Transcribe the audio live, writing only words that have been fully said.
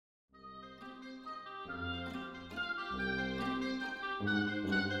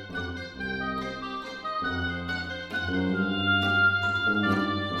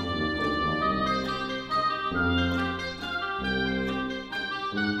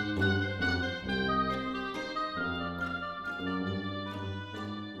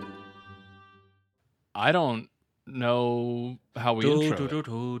I don't know how we intro it.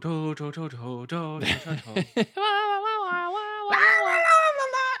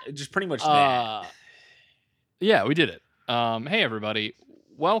 Just pretty much that. Yeah, we did it. Hey everybody,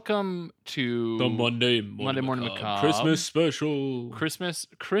 welcome to The Monday Morning Macabre Christmas special. Christmas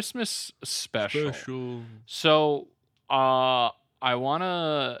special. So, I want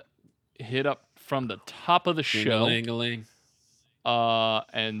to hit up from the top of the show. Ding-a-ling-a-ling.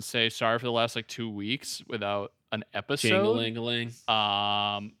 And say sorry for the last 2 weeks without an episode. Jing-a-ling-a-ling.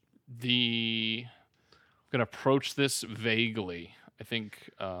 I'm gonna approach this vaguely. I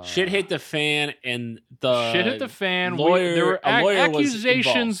think Shit hit the fan, and the shit hit the fan. Lawyer, There were a lawyer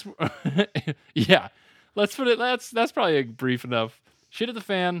accusations. was involved. Yeah, let's put it. That's probably brief enough. Shit hit the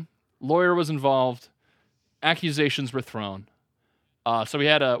fan. Lawyer was involved. Accusations were thrown. So we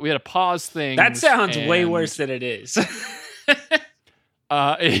had to pause things. That sounds way worse than it is.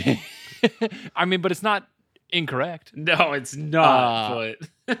 I mean, but it's not incorrect. No, it's not.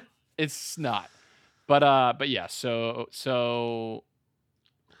 But it's not. But yeah. So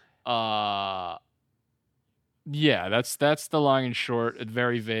yeah. That's the long and short.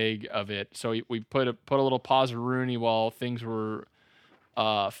 Very vague of it. So we put a little pause Rooney while things were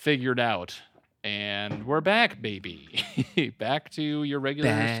figured out, and we're back, baby. Back to your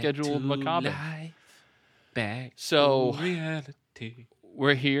regular scheduled macabre. Life. Back so to reality.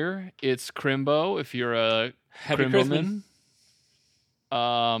 We're here. It's Crimbo. If you're a Happy Crimboman.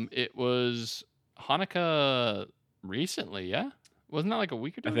 It was Hanukkah recently, yeah? Wasn't that a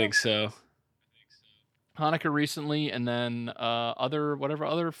week or two I ago? think so. Hanukkah recently, and then whatever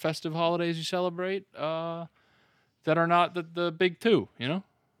other festive holidays you celebrate that are not the big two, you know?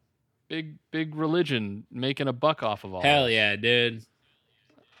 Big religion making a buck off of all Hell that. yeah, dude.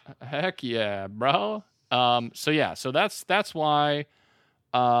 Heck yeah, bro. So that's why.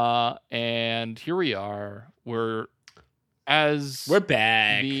 And here we are. We're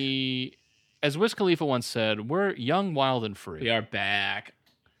back. As Wiz Khalifa once said, we're young, wild, and free. We are back.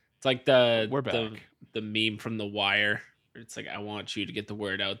 It's like We're back. the meme from The Wire. It's like, I want you to get the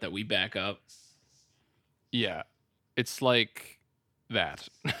word out that we back up. Yeah, it's like that.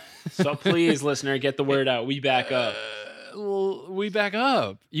 So please, listener, get the word out. We back up. Well, we back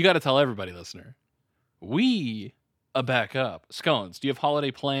up. You got to tell everybody, listener. We are back up. Scones, do you have holiday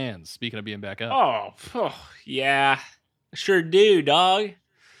plans? Speaking of being back up. Oh yeah. Sure do, dog.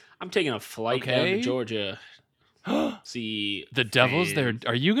 I'm taking a flight down to Georgia. See the devil's there.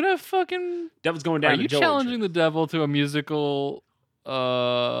 Are you gonna fucking? Devil's going down. Are you to Georgia. challenging the devil to a musical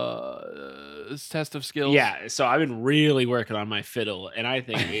test of skills? Yeah. So I've been really working on my fiddle, and I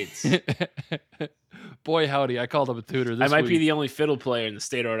think it's. Boy, howdy! I called up a tutor. This I might week. be the only fiddle player in the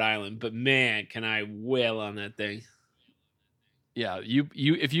state of Rhode Island, but man, can I wail on that thing? Yeah, you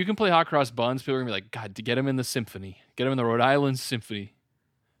if you can play Hot Cross Buns, people are gonna be like, God, to get him in the symphony, get him in the Rhode Island Symphony,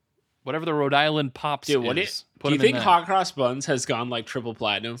 whatever the Rhode Island Pops Dude, is. Do you think Hot Cross Buns has gone triple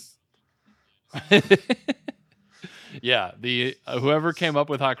platinum? Yeah, the whoever came up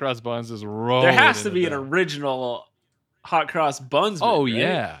with Hot Cross Buns is rolling. There has to be an original Hot Cross Buns. Oh right?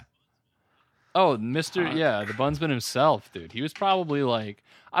 yeah. Oh, the Bunsman himself, dude. He was probably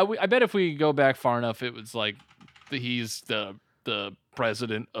I bet if we go back far enough, it was he's the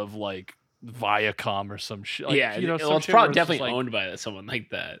president of Viacom or some shit. It's probably definitely owned by someone like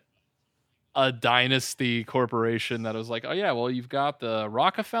that. A dynasty corporation that was oh yeah, well you've got the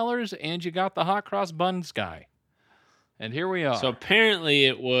Rockefellers and you got the Hot Cross Buns guy, and here we are. So apparently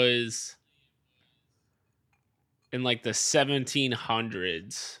it was in the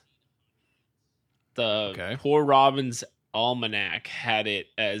 1700s. The Poor Robin's Almanac had it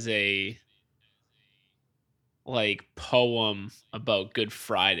as a poem about Good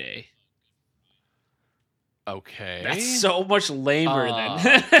Friday. Okay, that's so much lamer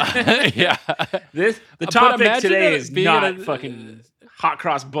than yeah. The topic today is not fucking Hot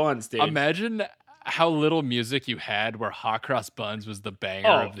Cross Buns, dude. Imagine how little music you had where Hot Cross Buns was the banger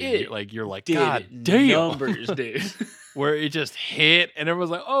of the year. You're God damn numbers, dude. Where it just hit and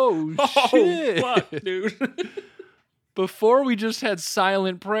everyone's like, oh shit, fuck, dude. Before we just had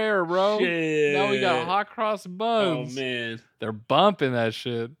Silent Prayer, bro. Shit. Now we got Hot Cross Buns. Oh man, they're bumping that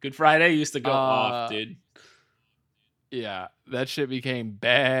shit. Good Friday used to go off, dude. Yeah, that shit became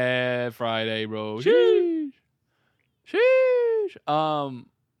Bad Friday, bro. Sheesh.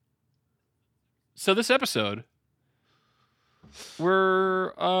 So this episode,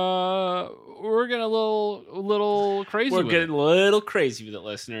 we're getting a little crazy. We're getting a little crazy with it,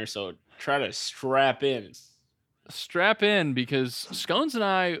 listener. So try to strap in. Strap in because Scones and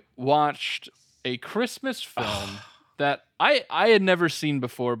I watched a Christmas film that I had never seen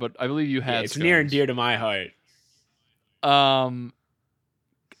before, but I believe you had. It's near and dear to my heart.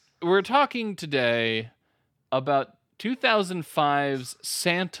 We're talking today about 2005's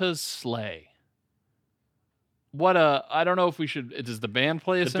Santa's Sleigh. I don't know if we should. Does the band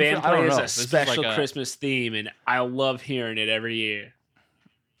play? The band plays a special like Christmas theme, and I love hearing it every year.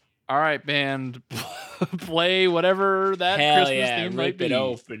 All right, band, play whatever that Hell Christmas yeah, theme might be. Rip it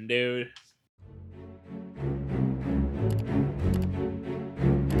open, dude.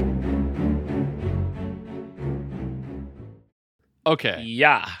 Okay.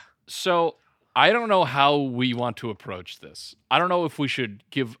 Yeah. So I don't know how we want to approach this. I don't know if we should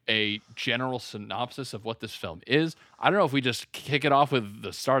give a general synopsis of what this film is. I don't know if we just kick it off with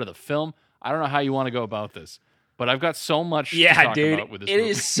the start of the film. I don't know how you want to go about this. But I've got so much to talk about with this movie. It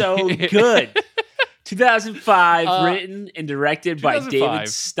is so good. 2005, written and directed by David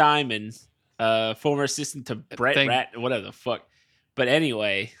Steinman, former assistant to Brett Ratner, whatever the fuck. But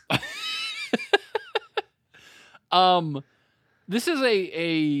anyway. This is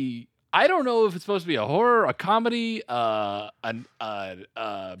I don't know if it's supposed to be a horror, a comedy,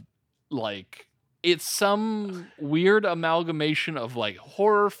 like it's some weird amalgamation of like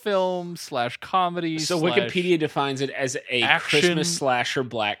horror film / comedy. So Wikipedia defines it as a action. Christmas slasher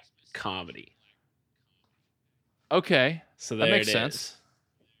black comedy. Okay, so that makes sense.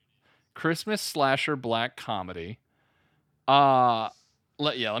 Christmas slasher black comedy. Let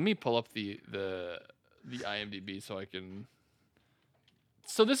me pull up the IMDb so I can.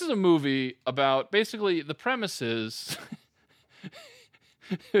 So this is a movie about basically the premise is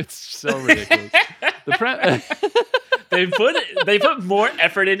it's so ridiculous. They put more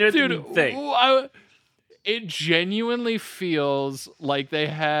effort into it than you think. It genuinely feels like they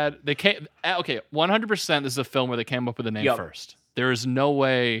 100% this is a film where they came up with a name first. There is no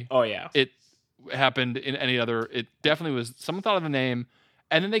way it happened in any other. It definitely was someone thought of a name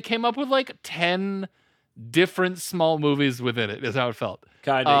and then they came up with like 10 different small movies within it is how it felt.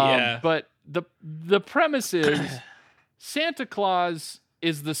 Kinda, yeah. But the premise is Santa Claus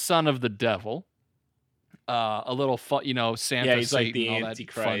is the son of the devil. A little fun, Santa, yeah, he's Satan, like the all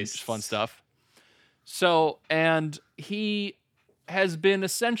Antichrist. that fun stuff. So, and he has been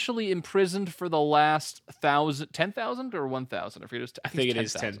essentially imprisoned for the last 10,000 or 1,000. I think it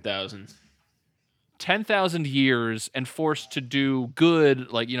is 10,000. 10,000 years and forced to do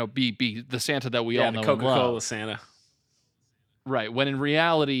good, like, be the Santa that we all know the Coca-Cola and love. Santa. Right. When in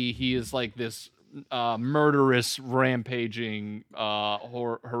reality, he is like this murderous, rampaging,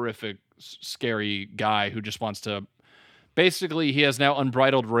 horrific, scary guy who just wants to. Basically, he has now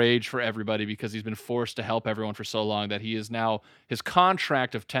unbridled rage for everybody because he's been forced to help everyone for so long that he is now his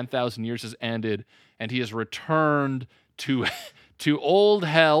contract of 10,000 years has ended, and he has returned to Old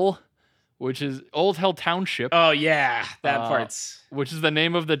Hell, which is Old Hell Township. Oh yeah, that part's which is the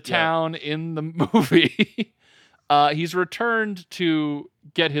name of the town in the movie. He's returned to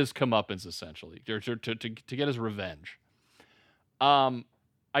get his comeuppance, essentially, or to get his revenge.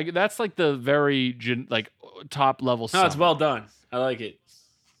 That's like the very top level. No, it's well done. I like it.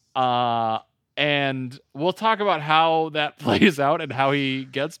 And we'll talk about how that plays out and how he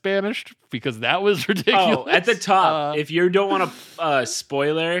gets banished because that was ridiculous. Oh, at the top, if you don't want a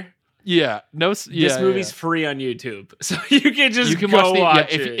spoiler. Yeah, this movie's free on YouTube, so you can just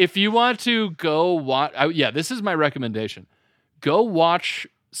watch it. If you want to go watch, this is my recommendation. Go watch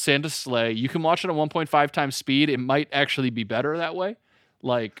Santa's Sleigh. You can watch it at 1.5 times speed. It might actually be better that way.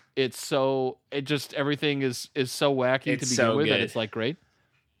 Like everything is so wacky to begin with that it's like great.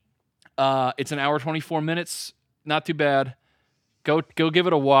 It's an hour 24 minutes, not too bad. Go give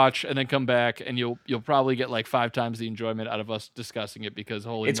it a watch and then come back and you'll probably get like 5 times the enjoyment out of us discussing it because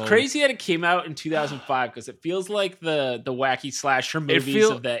it's crazy that it came out in 2005 because it feels like the wacky slasher movies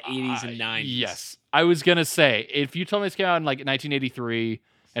of the 80s and 90s. Yes, I was gonna say if you told me this came out in like 1983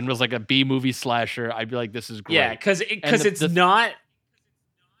 and was like a B movie slasher, I'd be like, this is great. Yeah, because it's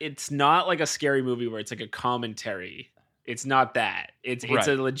not like a scary movie where it's like a commentary. It's not that. It's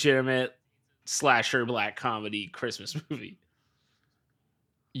a legitimate slasher black comedy Christmas movie.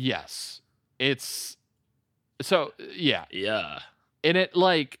 Yes. It's so yeah. And it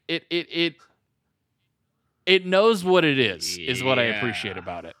knows what it is what I appreciate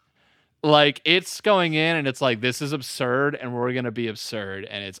about it. Like it's going in and it's like this is absurd and we're going to be absurd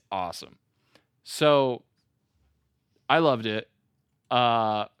and it's awesome. So I loved it.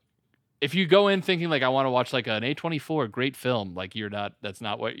 If you go in thinking like I want to watch like an A24 great film, like that's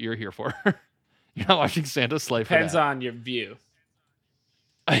not what you're here for. You're not watching Santa's Sleigh. Depends on your view.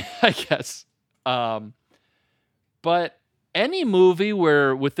 I guess. But any movie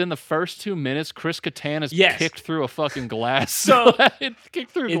where within the first 2 minutes Chris Kattan is kicked through a fucking glass. So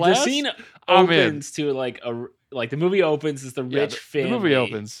kicked through glass. The scene opens to the movie opens as the rich family. The movie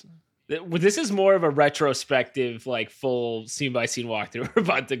opens. This is more of a retrospective, like full scene by scene walkthrough we're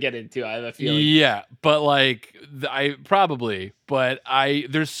about to get into. I have a feeling. Yeah, but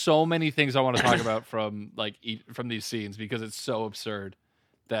there's so many things I want to talk about from these scenes because it's so absurd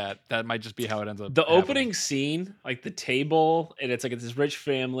that might just be how it ends up. The opening scene, like the table, and it's this rich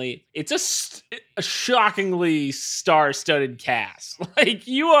family. It's a shockingly star-studded cast. Like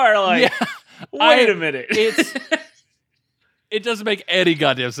you are like, wait a minute, It doesn't make any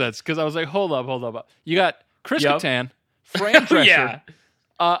goddamn sense because I was like, hold up. You got Chris Kattan, Fran Drescher,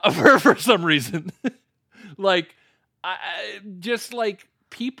 for some reason, just like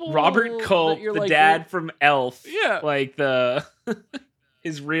people. Robert Culp, the dad from Elf, like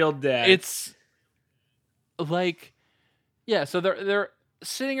his real dad. It's like, so they're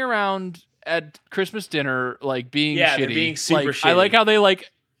sitting around at Christmas dinner, like being shitty. They're being super shitty. I like how they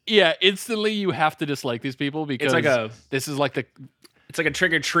instantly you have to dislike these people because it's like a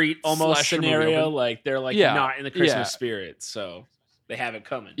trick or treat almost scenario. Like they're not in the Christmas spirit, so they have it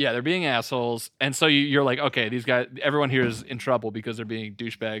coming. Yeah, they're being assholes, and so you're like, okay, these guys, everyone here is in trouble because they're being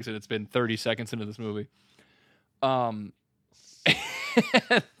douchebags, and it's been 30 seconds into this movie. And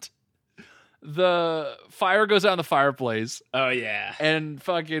the fire goes out in the fireplace. Oh yeah, and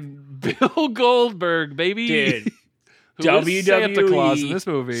fucking Bill Goldberg, baby, dude. WWE Santa Claus in this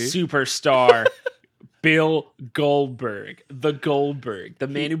movie superstar Bill Goldberg, the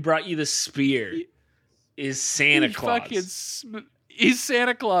man who brought you the spear, is Santa Claus. He's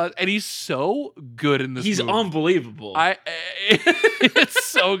Santa Claus, and he's so good in this. He's movie. Unbelievable. It's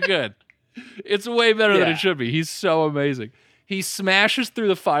so good. It's way better than it should be. He's so amazing. He smashes through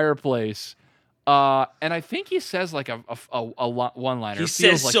the fireplace, and I think he says like a one-liner. He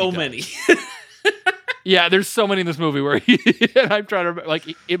says like so many. Yeah, there's so many in this movie where and I'm trying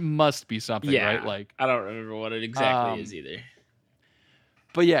to it must be something, right? Like I don't remember what it exactly is either.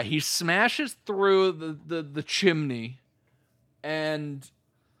 But yeah, he smashes through the chimney and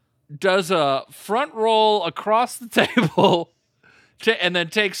does a front roll across the table and then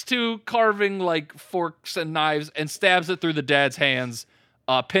takes 2 carving like forks and knives and stabs it through the dad's hands,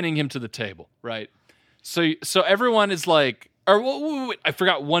 pinning him to the table, right? So everyone is like, wait, I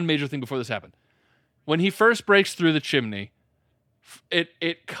forgot one major thing before this happened. When he first breaks through the chimney,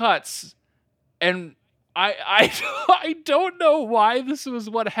 it cuts, and I don't know why this was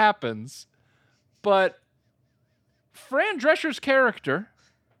what happens, but Fran Drescher's character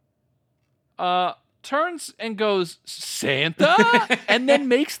turns and goes, Santa? And then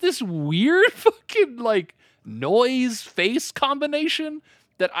makes this weird fucking like noise face combination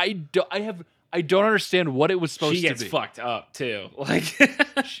that I don't understand what it was supposed to be. She gets fucked up too. Like,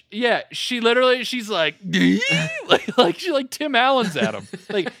 she's like, like she like Tim Allen's at him.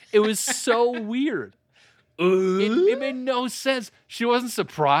 Like it was so weird. It made no sense. She wasn't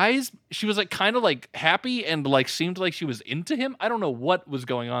surprised. She was like kind of like happy and like seemed like she was into him. I don't know what was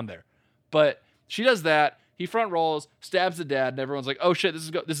going on there, but she does that. He front rolls, stabs the dad, and everyone's like, "Oh shit,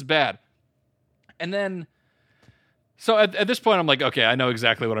 this is bad." And then. So at this point, I'm like, okay, I know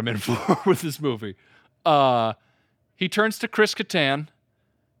exactly what I'm in for with this movie. He turns to Chris Kattan,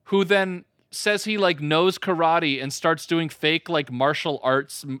 who then says he like knows karate and starts doing fake like martial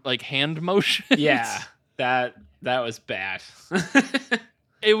arts like hand motions. Yeah, that was bad.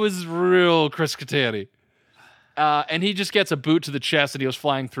 It was real Chris Kattan-y. And he just gets a boot to the chest and he goes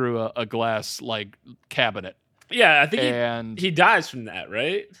flying through a glass like cabinet. Yeah, I think he dies from that,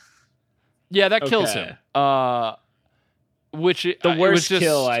 right? Yeah, that kills him. Which the worst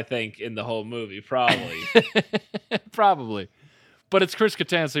kill I think in the whole movie, probably. Probably, but it's Chris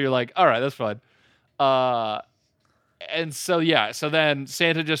Kattan, so you're like, all right, that's fine. And so then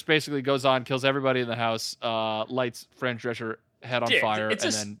Santa just basically goes on, kills everybody in the house, lights Fran Drescher head on fire, and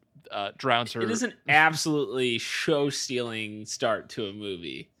then drowns her. It is an absolutely show-stealing start to a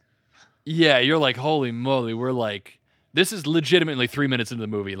movie. Yeah, you're like, holy moly, we're like. This is legitimately 3 minutes into the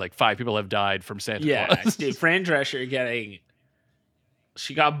movie. Like 5 people have died from Santa Claus. Dude, Fran Drescher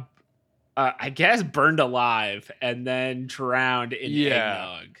she got, I guess, burned alive and then drowned in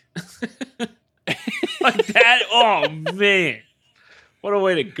eggnog. Like that. Oh man, what a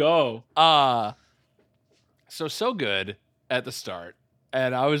way to go. So good at the start,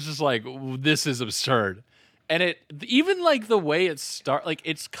 and I was just like, this is absurd. And it even like the way it like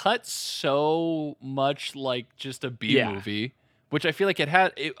it's cut so much like just a B movie, which I feel like it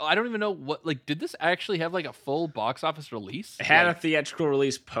had. I don't even know what like did this actually have like a full box office release? It had a theatrical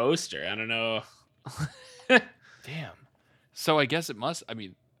release poster. I don't know. Damn. So I guess it must. I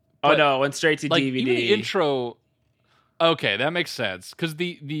mean, oh no, it went straight to like, DVD. Even the intro. Okay, that makes sense because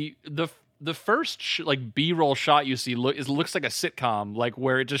the first like B-roll shot you see looks like a sitcom, like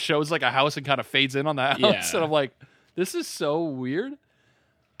where it just shows like a house and kind of fades in on the house, and I'm like, this is so weird.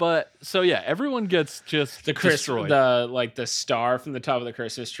 But so yeah, everyone gets just destroyed. The star from the top of the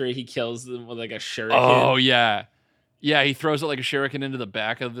Christmas tree, he kills them with like a shuriken. Oh yeah, he throws it like a shuriken into the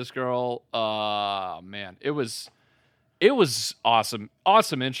back of this girl. Man, it was awesome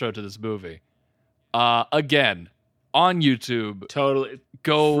intro to this movie. Again, on YouTube, totally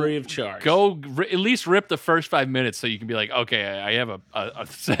free of charge. At least rip the first 5 minutes so you can be like, okay, I have a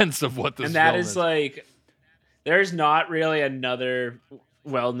sense of what this. And that film is like, there's not really another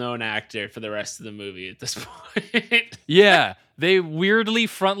well-known actor for the rest of the movie at this point. Yeah, they weirdly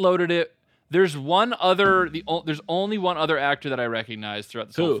front-loaded it. There's there's only one other actor that I recognize throughout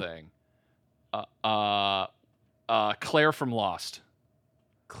this whole thing. Claire from Lost.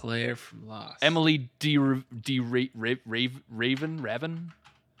 Claire from Lost. Emily Raven?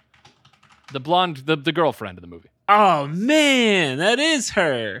 The blonde, the girlfriend of the movie. Oh man, that is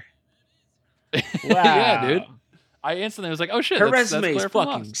her. Wow. Yeah, dude. I instantly was like, oh shit, her that's resume Claire is from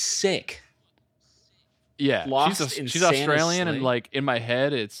fucking Lost. sick. Yeah, Lost she's Australian, and like in my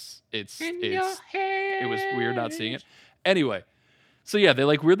head, it was weird not seeing it. Anyway, so yeah, they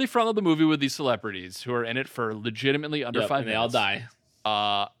like weirdly front load the movie with these celebrities who are in it for legitimately under 5 minutes. They all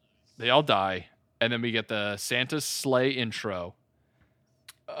die. They all die, and then we get the Santa's sleigh intro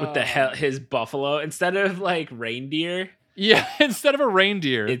with his buffalo instead of like reindeer. Yeah, instead of a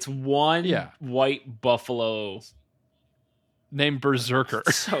reindeer, it's one white buffalo named Berserker.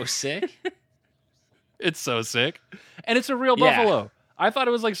 So sick. It's so sick, and it's a real buffalo. I thought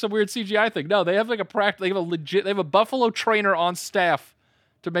it was like some weird CGI thing. No, they have like they have a buffalo trainer on staff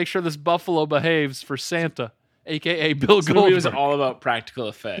to make sure this buffalo behaves for Santa, aka Bill Goldberg. It was all about practical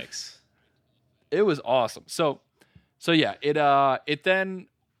effects. It was awesome. So yeah, it then,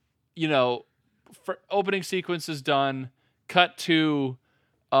 for opening sequence is done. Cut to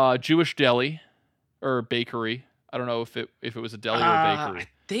Jewish deli or bakery. I don't know if it was a deli or a bakery. I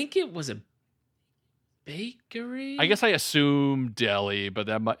think it was a bakery. I guess I assume deli, but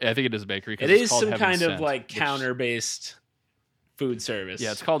I think it is a bakery. It is some kind of like counter-based food service.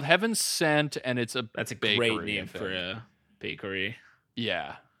 Yeah, it's called Heaven Sent, and that's a great name for a bakery.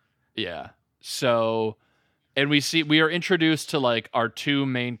 Yeah. So, and we are introduced to like our two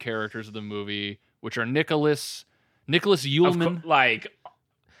main characters of the movie, which are Nicholas Ullman.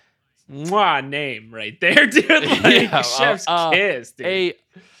 Name right there, dude. Chef's kiss, dude.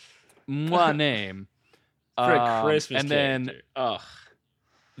 A name. For a Christmas and character.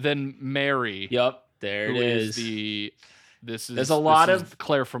 Then Mary. Yep, there it is. There's a lot of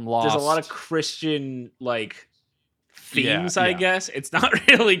Claire from Lost. There's a lot of Christian themes, I guess. It's not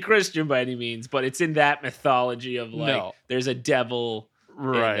really Christian by any means, but it's in that mythology of there's a devil,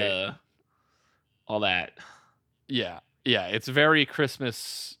 right? And, all that. Yeah. It's very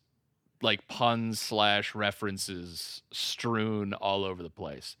Christmas, like puns / references strewn all over the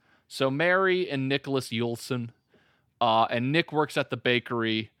place. So Mary and Nicholas Ullman, and Nick works at the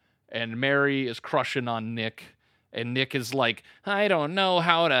bakery, and Mary is crushing on Nick, and Nick is like, I don't know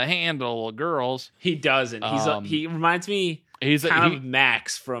how to handle girls. He doesn't. He reminds me of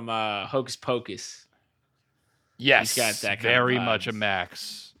Max from Hocus Pocus. Yes, he's got that kind very of much a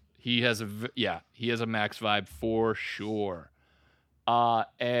Max. He has a Max vibe for sure.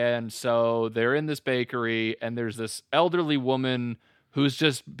 And so they're in this bakery, and there's this elderly woman who's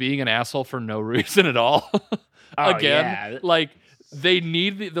just being an asshole for no reason at all. Again, we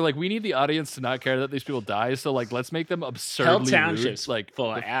need the audience to not care that these people die, so let's make them absurdly Hell Township's rude.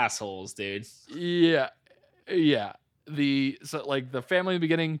 Full of assholes, dude. Yeah. The family in the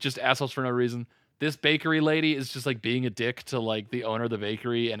beginning, just assholes for no reason. This bakery lady is just being a dick to the owner of the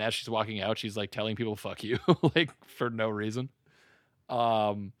bakery, and as she's walking out, she's telling people "fuck you" for no reason.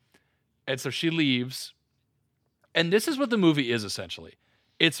 And so she leaves. And this is what the movie is essentially.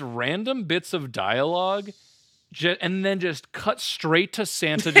 It's random bits of dialogue, and then just cut straight to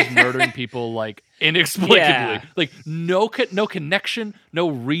Santa just murdering people inexplicably. Yeah. No connection, no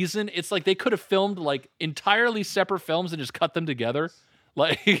reason. It's they could have filmed entirely separate films and just cut them together.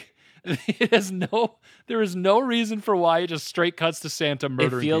 There is no reason for why it just straight cuts to Santa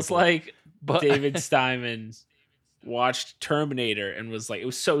murdering people. It feels David Steinman watched Terminator and was it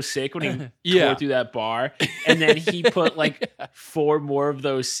was so sick when he tore through that bar, and then he put 4 more of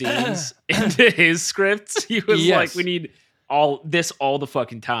those scenes into his script. He was we need all the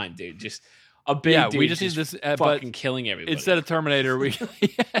fucking time, dude. Just a big dude. We just need this fucking killing everybody. Instead of Terminator, we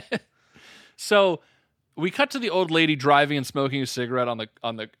So we cut to the old lady driving and smoking a cigarette on the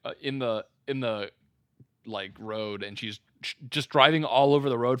in the like road, and she's just driving all over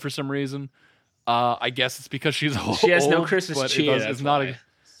the road for some reason. I guess it's because she's old. She has no Christmas cheer. It's not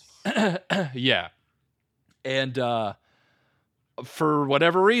yeah. And for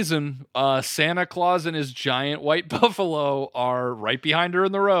whatever reason, Santa Claus and his giant white buffalo are right behind her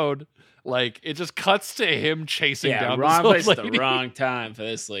in the road. Like, it just cuts to him chasing down wrong this place old at the wrong time for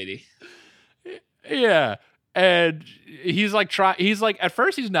this lady. Yeah. And he's like, at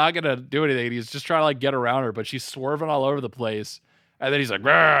first he's not going to do anything. He's just trying to like get around her, but she's swerving all over the place. And then he's like,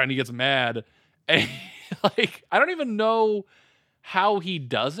 "Grr," and he gets mad. And like, I don't even know how he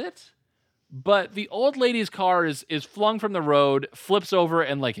does it, but the old lady's car is flung from the road, flips over,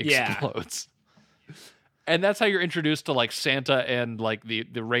 and like explodes. And that's how you're introduced to like Santa and like the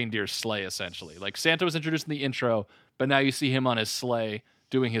reindeer sleigh, essentially. Like, Santa was introduced in the intro, but now you see him on his sleigh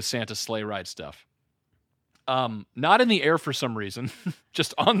doing his Santa sleigh ride stuff. Not in the air for some reason,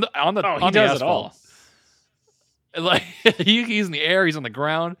 just on the on he the does asphalt. it all. Like, he's in the air, he's on the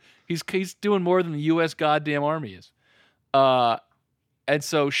ground. He's doing more than the U.S. goddamn Army is. And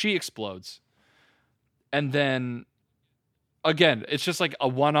so she explodes. And then, again, it's just like a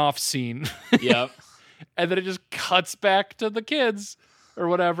one-off scene. Yep. And then it just cuts back to the kids or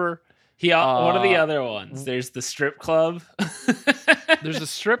whatever. One of the other ones. There's the strip club. There's a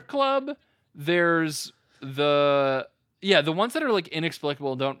strip club. There's the ones that are like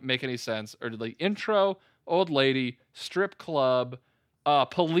inexplicable, don't make any sense. Or like intro, old lady, strip club,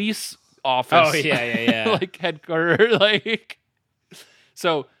 police office. Oh yeah. Like headquarters, like.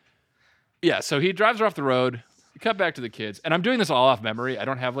 So he drives her off the road. We cut back to the kids, and I'm doing this all off memory. I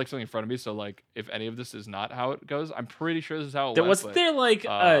don't have like something in front of me, so like if any of this is not how it goes, I'm pretty sure this is how it went. Wasn't there like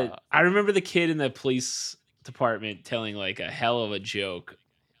I remember the kid in the police department telling like a hell of a joke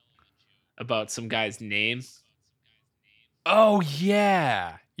about some guy's name. Oh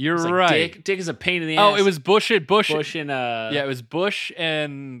yeah, you're like, right. Dick is a pain in the ass. Oh, it was Bush and yeah, it was Bush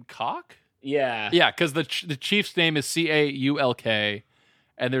and Cock. Yeah, because the chief's name is Caulk.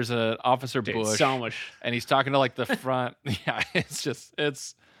 And there's an officer Bush, so much, and he's talking to like the front. Yeah, that's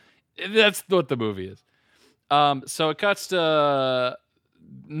what the movie is. So it cuts to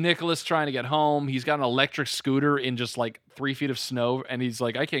Nicholas trying to get home. He's got an electric scooter in just like 3 feet of snow, and he's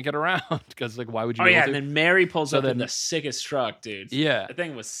like, I can't get around because like, why would you? Oh yeah, and then Mary pulls up in the sickest truck, dude. Yeah, the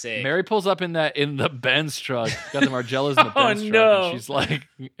thing was sick. Mary pulls up in the Benz truck. Got the Margellas in the Benz truck. No. And she's like.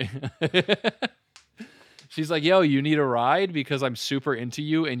 She's like, yo, you need a ride because I'm super into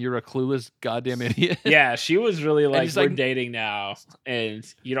you and you're a clueless goddamn idiot. Yeah, she was really like, we're like, dating now and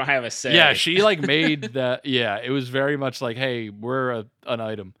you don't have a say. Yeah, she like made that. Yeah, it was very much like, hey, we're an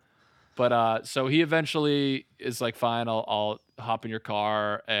item. But so he eventually is like, fine, I'll hop in your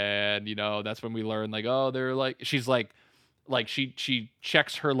car. And, you know, that's when we learn like, oh, they're like, she's like she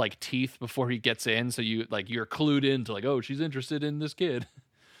checks her like teeth before he gets in. So you're clued into like, oh, she's interested in this kid.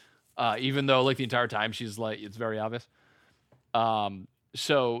 Even though like the entire time she's like, it's very obvious.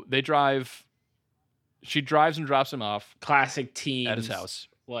 So they drive. She drives and drops him off. Classic teen at his house.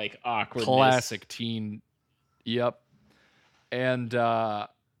 Like awkwardness. Classic teen. Yep. And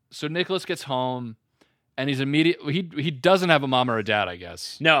so Nicholas gets home, and he's he doesn't have a mom or a dad, I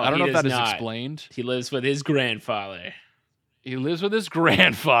guess. No, I don't know if that not. is explained. He lives with his grandfather.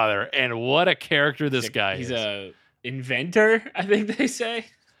 And what a character this guy is. He's a inventor, I think they say.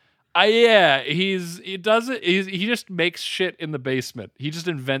 Yeah, he just makes shit in the basement. He just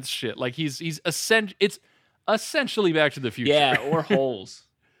invents shit. Like it's essentially Back to the Future. Yeah, or Holes.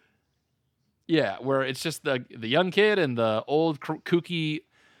 Yeah, where it's just the young kid and the old kooky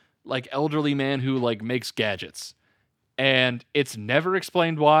like elderly man who like makes gadgets. And it's never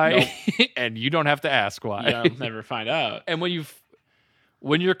explained why, nope. And you don't have to ask why. You'll never find out. And when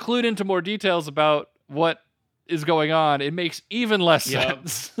you're clued into more details about what is going on, it makes even less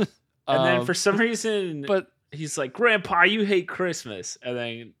sense. And then for some reason, he's like, "Grandpa, you hate Christmas." And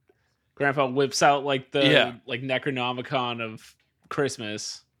then Grandpa whips out like the like Necronomicon of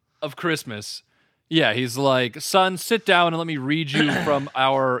Christmas. Yeah, he's like, "Son, sit down and let me read you from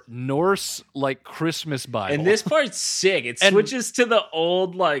our Norse like Christmas Bible." And this part's sick. It switches to the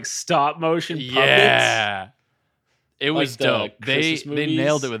old like stop motion puppets. Yeah. It was like dope. They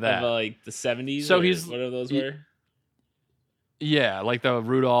nailed it with that. Of, like the 70s. So he's whatever those were. Yeah, like the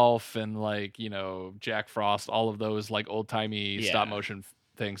Rudolph and like, you know, Jack Frost, all of those like old-timey stop motion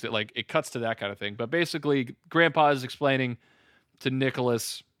things. That like it cuts to that kind of thing. But basically, Grandpa is explaining to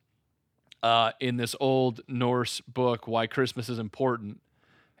Nicholas in this old Norse book why Christmas is important.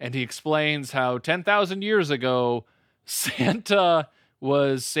 And he explains how 10,000 years ago Santa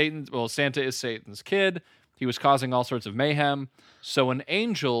was Santa is Satan's kid. He was causing all sorts of mayhem. So an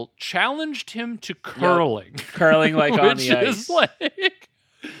angel challenged him to curling. Yep. Curling like on the ice.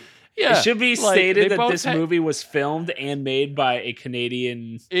 Yeah, it should be stated that this movie was filmed and made by a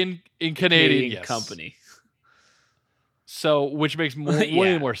Canadian Canadian company. So, which makes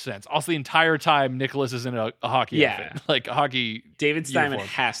way more sense. Also, the entire time Nicholas is in a hockey outfit, like a hockey. David Steinman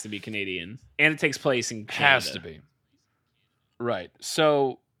has to be Canadian, and it takes place in Canada. Has to be. Right.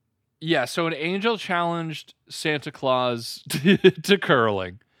 So, so an angel challenged Santa Claus to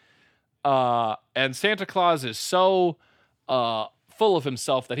curling, and Santa Claus is so full of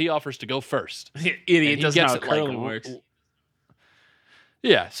himself that he offers to go first. Idiot doesn't know how curling works.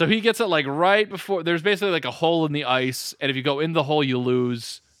 Yeah, so he gets it like right before. There's basically like a hole in the ice, and if you go in the hole, you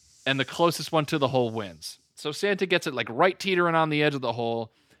lose, and the closest one to the hole wins. So Santa gets it like right teetering on the edge of the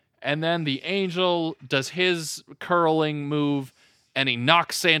hole, and then the angel does his curling move, and he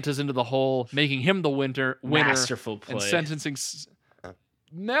knocks Santa's into the hole, making him the winner. Masterful play. And sentencing.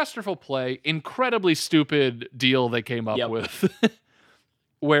 Masterful play. Incredibly stupid deal they came up with,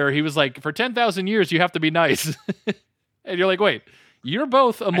 where he was like, for 10,000 years, you have to be nice. And you're like, wait. You're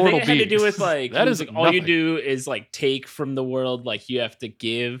both immortal beings. I think it had to do with like that is like, all you do is like take from the world, like you have to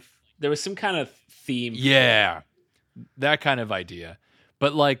give. There was some kind of theme. Yeah, that kind of idea.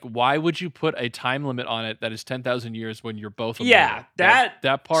 But like, why would you put a time limit on it that is 10,000 years when you're both immortal? Yeah,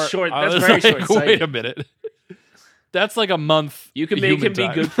 that part. That's very like, short-sighted. Wait a minute. That's like a month. You can make him be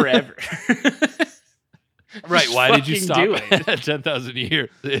good forever. Right? Why did you stop at 10,000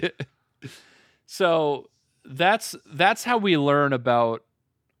 years? So. That's how we learn about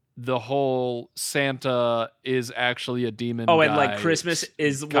the whole Santa is actually a demon. Oh, and like Christmas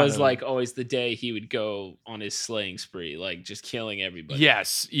was like always the day he would go on his slaying spree, like just killing everybody.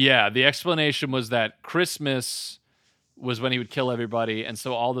 Yes, yeah. The explanation was that Christmas was when he would kill everybody, and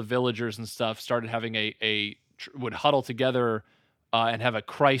so all the villagers and stuff started having would huddle together and have a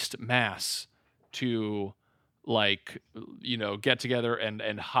Christ mass to like get together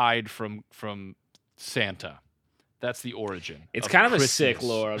and hide from Santa. That's the origin. It's kind of Christmas. A sick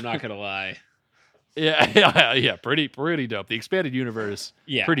lore, I'm not gonna lie. Yeah, pretty dope. The expanded universe,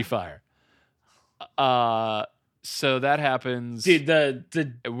 pretty fire. So that happens. Dude,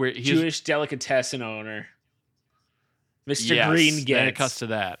 the Jewish delicatessen owner, Mr. Green, then it cuts to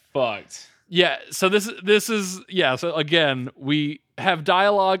that. Fucked. Yeah, so this is so again, we have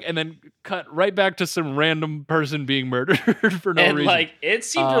dialogue and then cut right back to some random person being murdered for no reason. Like it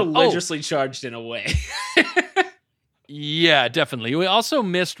seemed religiously charged in a way. Yeah, definitely. We also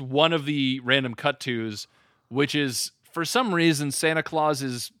missed one of the random cut-tos, which is for some reason Santa Claus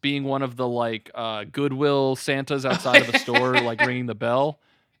is being one of the like Goodwill Santas outside of a store, like ringing the bell.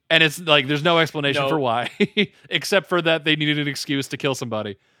 And it's like there's no explanation for why, except for that they needed an excuse to kill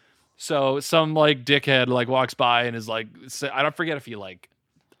somebody. So some like dickhead like walks by and is like, I forget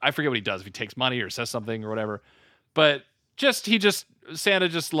what he does, if he takes money or says something or whatever. But Santa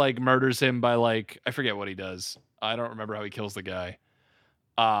just like murders him by like, I forget what he does. I don't remember how he kills the guy.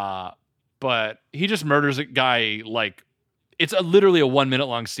 But he just murders a guy like, it's literally a 1 minute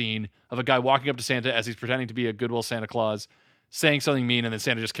long scene of a guy walking up to Santa as he's pretending to be a Goodwill Santa Claus, saying something mean, and then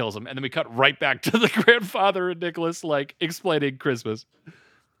Santa just kills him. And then we cut right back to the grandfather and Nicholas like explaining Christmas.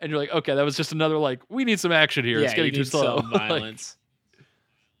 And you're like, okay, that was just another like, we need some action here. It's getting too slow. Some violence.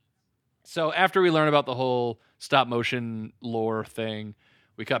 So after we learn about the whole stop motion lore thing,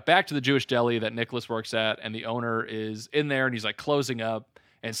 we cut back to the Jewish deli that Nicholas works at, and the owner is in there, and he's like closing up,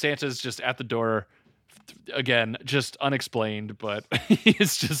 and Santa's just at the door. Again, just unexplained, but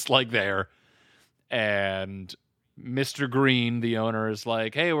he's just like there. And Mr. Green, the owner, is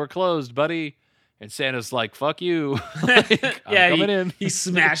like, hey, we're closed, buddy. And Santa's like, fuck you. Like, I'm coming in. He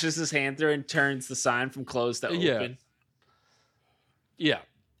smashes his hand through and turns the sign from closed to open. Yeah.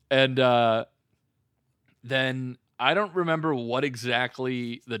 And then I don't remember what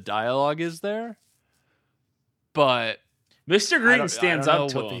exactly the dialogue is there, but Mr. Green stands up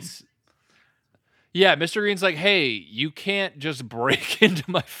to him. Yeah, Mr. Green's like, hey, you can't just break into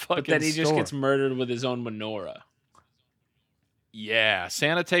my fucking store. But then he just gets murdered with his own menorah. Yeah,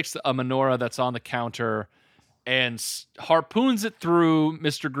 Santa takes a menorah that's on the counter and harpoons it through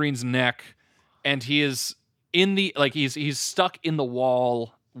Mr. Green's neck, and he is he's stuck in the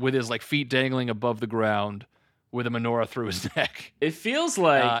wall with his like feet dangling above the ground with a menorah through his neck. It feels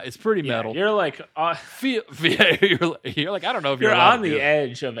like it's pretty metal. You're like you're like, I don't know if you're on the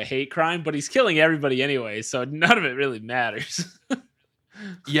edge of a hate crime, but he's killing everybody anyway, so none of it really matters.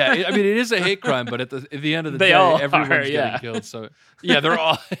 Yeah, I mean, it is a hate crime, but at the end of the day, everyone's getting killed. So yeah, they're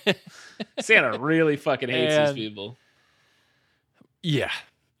all. Santa really fucking hates these people. Yeah.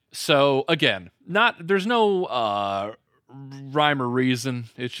 So again, there's no rhyme or reason.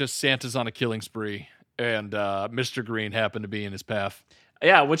 It's just Santa's on a killing spree, and Mr. Green happened to be in his path.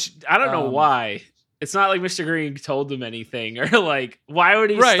 Yeah, which I don't know why. It's not like Mr. Green told him anything, or like, why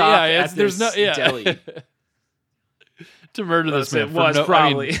would he stop at this deli to murder this man? It was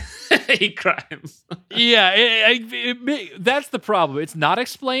probably a crime. Yeah, that's the problem. It's not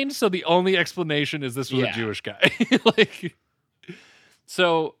explained, so the only explanation is this was a Jewish guy. Like,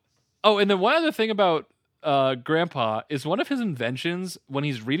 so, and then one other thing about Grandpa is one of his inventions when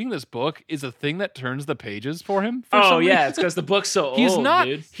he's reading this book is a thing that turns the pages for him. It's because the book's so old,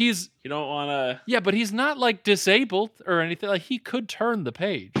 dude. You don't want to. Yeah, but he's not like disabled or anything. Like he could turn the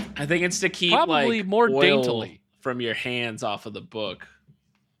page. I think it's to keep probably more daintily from your hands off of the book.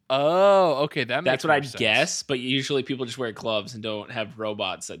 Oh, okay, that's what I'd guess. But usually people just wear gloves and don't have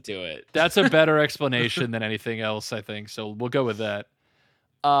robots that do it. That's a better explanation than anything else, I think. So we'll go with that.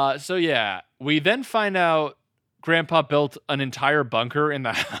 So yeah, we then find out Grandpa built an entire bunker in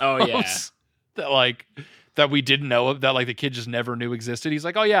the house. Oh yeah, that we didn't know of, that like the kid just never knew existed. He's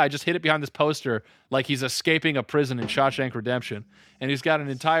like, oh yeah, I just hid it behind this poster, like he's escaping a prison in Shawshank Redemption, and he's got an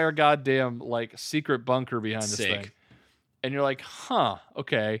entire goddamn like secret bunker behind this thing. And you're like, huh,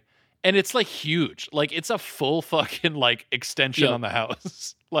 okay, and it's like huge, like it's a full fucking like extension on the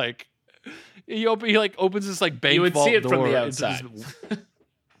house. Like he opens this like bank vault door. You would see it from the outside.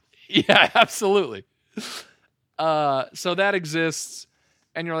 Yeah, absolutely. So that exists,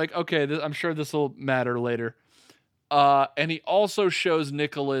 and you're like, okay, I'm sure this will matter later. And he also shows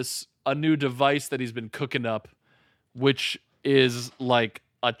Nicholas a new device that he's been cooking up, which is like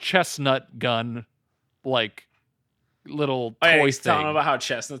a chestnut gun, like little toy he's thing. Telling him about how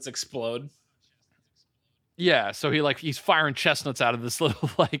chestnuts explode. Yeah, so he's firing chestnuts out of this little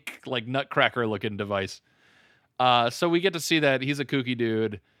like nutcracker looking device. So we get to see that he's a kooky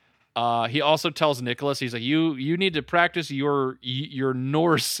dude. He also tells Nicholas, he's like, you need to practice your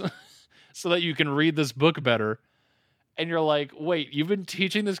Norse so that you can read this book better. And you're like, wait, you've been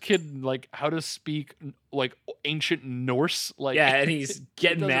teaching this kid like how to speak like ancient Norse? Like, yeah, and he's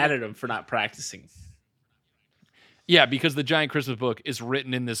getting mad at him for not practicing. Yeah, because the Giant Christmas book is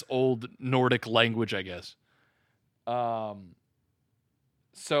written in this old Nordic language, I guess. So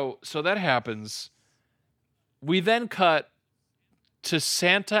that happens. We then cut to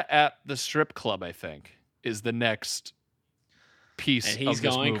Santa at the strip club, I think, is the next piece of this movie. And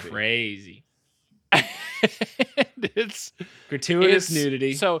he's going crazy. It's gratuitous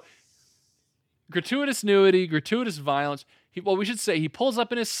nudity. So, gratuitous nudity, gratuitous violence. We should say he pulls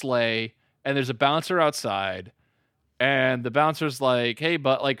up in his sleigh, and there's a bouncer outside, and the bouncer's like, hey,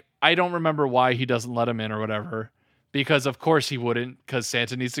 but like, I don't remember why he doesn't let him in or whatever, because of course he wouldn't, because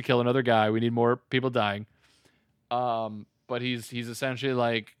Santa needs to kill another guy. We need more people dying. But he's essentially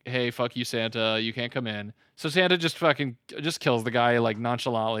like, hey, fuck you, Santa, you can't come in. So Santa just kills the guy like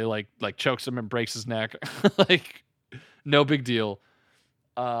nonchalantly, like chokes him and breaks his neck. Like, no big deal.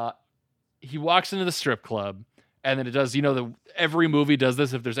 He walks into the strip club, and then it does, every movie does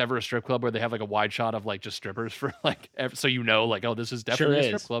this if there's ever a strip club where they have like a wide shot of like just strippers for like, so like, oh, this is definitely a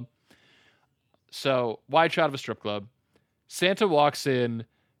strip club. So wide shot of a strip club. Santa walks in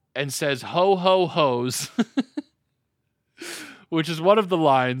and says, ho, ho, hoes. Which is one of the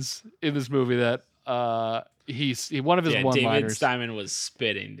lines in this movie that one of his one-liners. David Steinman was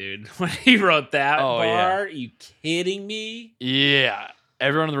spitting, dude, when he wrote that bar. Yeah. Are you kidding me? Yeah.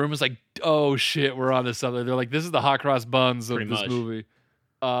 Everyone in the room was like, oh shit, we're on to something. They're like, this is the hot cross buns of this movie.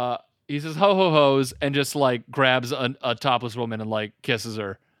 He says ho ho ho's and just like grabs a topless woman and like kisses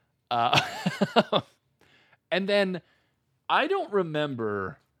her. And then I don't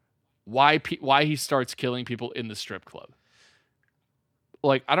remember why he starts killing people in the strip club.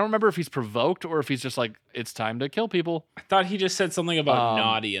 Like, I don't remember if he's provoked or if he's just like, it's time to kill people. I thought he just said something about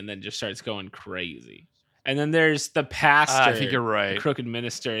naughty and then just starts going crazy. And then there's the pastor, I think you're right, the crooked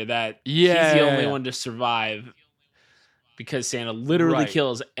minister, that he's the only one to survive because Santa literally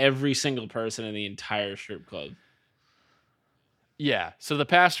kills every single person in the entire strip club. Yeah, so the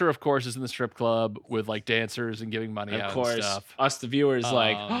pastor, of course, is in the strip club with like dancers and giving money out and stuff. Us, the viewers,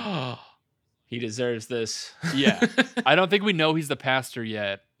 like, oh, he deserves this. Yeah, I don't think we know he's the pastor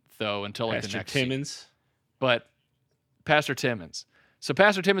yet, though, until like the next Timmons. Scene. But Pastor Timmons. So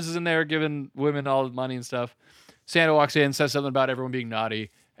Pastor Timmons is in there giving women all the money and stuff. Santa walks in, says something about everyone being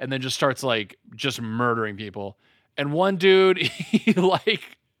naughty, and then just starts like just murdering people. And one dude, he takes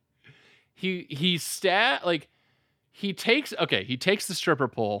the stripper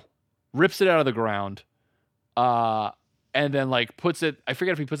pole, rips it out of the ground, and then like puts it, I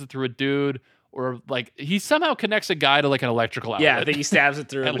forget if he puts it through a dude or like he somehow connects a guy to like an electrical outlet. Yeah, I think he stabs it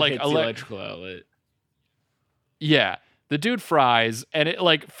through and like hits the electrical outlet. Yeah. The dude fries, and it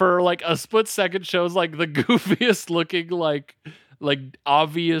like for like a split second shows like the goofiest looking like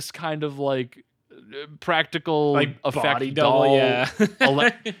obvious kind of like practical like effect body doll, double,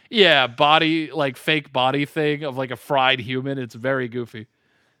 yeah, body like fake body thing of like a fried human. It's very goofy.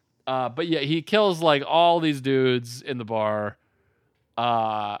 But yeah, he kills like all these dudes in the bar,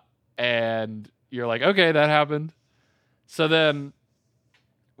 and you're like, okay, that happened. So then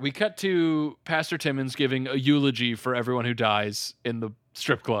we cut to Pastor Timmons giving a eulogy for everyone who dies in the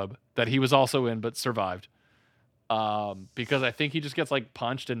strip club that he was also in but survived. Because I think he just gets like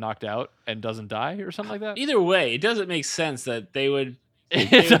punched and knocked out and doesn't die or something like that. Either way, it doesn't make sense that they would be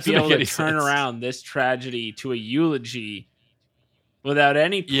able to turn around this tragedy to a eulogy without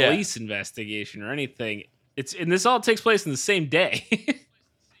any police investigation or anything. And this all takes place in the same day.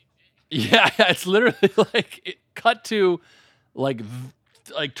 Yeah, it's literally like it cut to like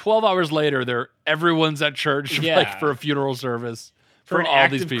 12 hours later, everyone's at church like for a funeral service for all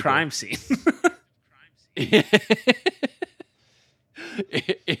these people. Crime scene.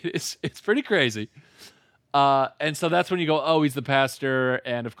 It's pretty crazy. And so that's when you go, oh, he's the pastor,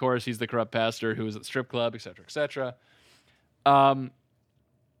 and of course he's the corrupt pastor who was at the strip club, etc., etc.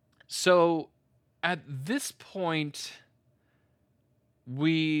 So at this point,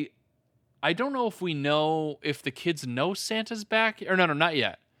 I don't know if we know if the kids know Santa's back, or no, not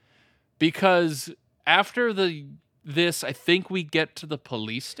yet, because after this, I think we get to the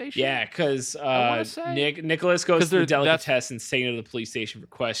police station. Yeah, because Nicholas goes to the delicatessen, taken to the police station for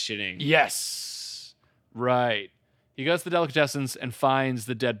questioning. Yes, right. He goes to the delicatessens and finds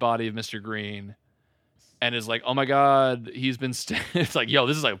the dead body of Mr. Green, and is like, "Oh my God, he's been." It's like, yo,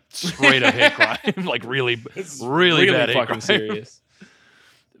 this is like straight up hate crime, like really bad hate fucking crime. Serious.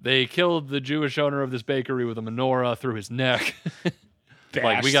 They killed the Jewish owner of this bakery with a menorah through his neck.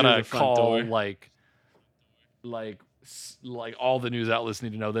 Like we gotta call like all the news outlets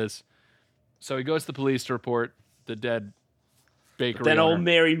need to know this. So he goes to the police to report the dead bakery. Then owner. old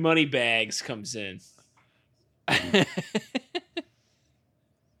Mary Moneybags comes in.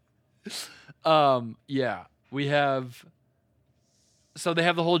 Yeah, we have. So they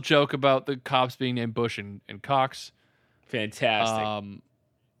have the whole joke about the cops being named Bush and Cox. Fantastic.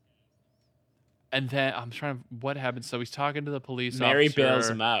 And then I'm trying to. What happens? So he's talking to the police. Mary officer. bails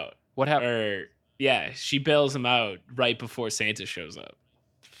him out. What happened? Yeah, she bails him out right before Santa shows up.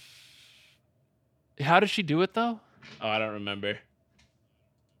 How did she do it though? Oh, I don't remember.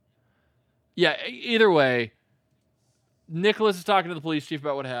 Yeah. Either way, Nicholas is talking to the police chief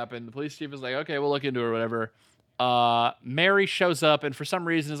about what happened. The police chief is like, "Okay, we'll look into it or whatever." Mary shows up and for some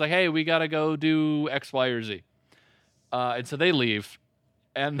reason is like, "Hey, we gotta go do X, Y, or Z." And so they leave,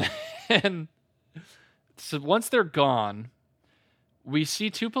 and then. So once they're gone, we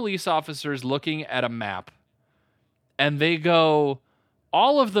see two police officers looking at a map, and they go,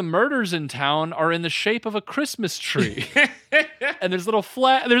 all of the murders in town are in the shape of a Christmas tree. And there's little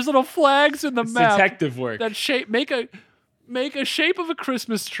flags in the map. Detective work. That make a shape of a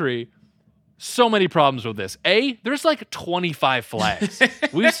Christmas tree. So many problems with this. There's like 25 flags.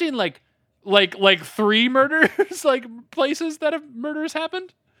 We've seen like 3 murders, like places that have murders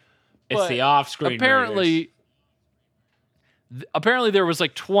happened. It's the off-screen apparently there was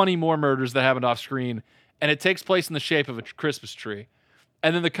like 20 more murders that happened off-screen, and it takes place in the shape of a Christmas tree.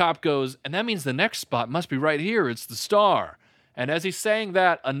 And then the cop goes, and that means the next spot must be right here. It's the star. And as he's saying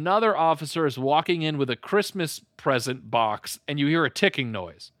that, another officer is walking in with a Christmas present box, and you hear a ticking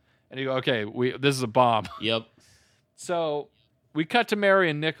noise. And you go, okay, this is a bomb. Yep. So we cut to Mary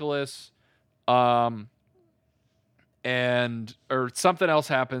and Nicholas. Or something else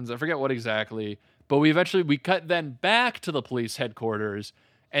happens. I forget what exactly, but we cut then back to the police headquarters,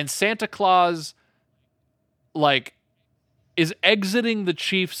 and Santa Claus is exiting the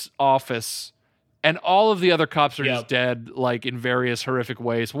chief's office, and all of the other cops are just dead, like in various horrific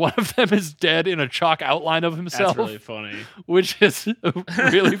ways. One of them is dead in a chalk outline of himself. That's really funny. Which is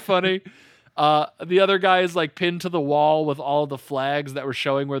really funny. The other guy is like pinned to the wall with all the flags that were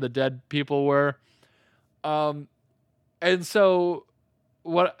showing where the dead people were. And so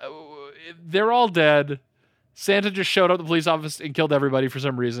they're all dead. Santa just showed up at the police office and killed everybody for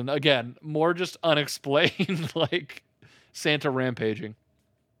some reason. Again, more just unexplained, like Santa rampaging.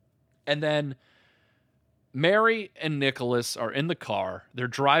 And then Mary and Nicholas are in the car. They're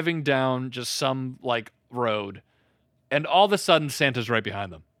driving down just some like road. And all of a sudden Santa's right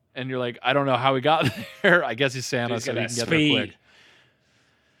behind them. And you're like, I don't know how he got there. I guess he's Santa, so he can get there quick.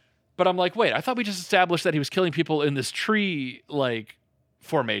 But I'm like, wait, I thought we just established that he was killing people in this tree, like,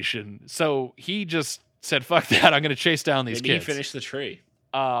 formation. So he just said, "Fuck that! I'm going to chase down these Maybe kids." he finished the tree.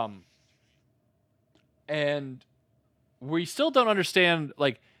 And we still don't understand.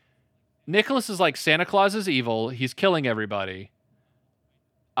 Like, Nicholas is like, Santa Claus is evil. He's killing everybody.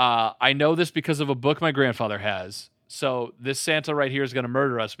 I know this because of a book my grandfather has. So this Santa right here is going to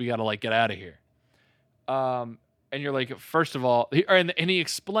murder us. We got to like get out of here. And you're like, first of all, and he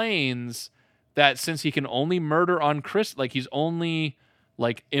explains that since he can only murder on like he's only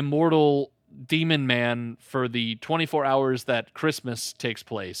like immortal demon man for the 24 hours that Christmas takes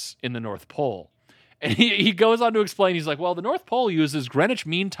place in the North Pole. And he goes on to explain, he's like, well, the North Pole uses Greenwich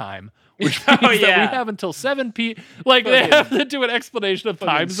Mean Time, which means that we have until 7 p.m. Like, they have to do an explanation of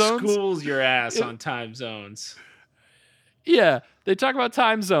time zones. Schools your ass on time zones. Yeah, they talk about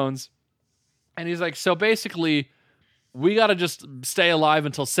time zones. And he's like, so basically, we got to just stay alive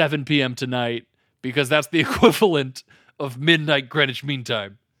until 7 p.m. tonight because that's the equivalent of midnight Greenwich Mean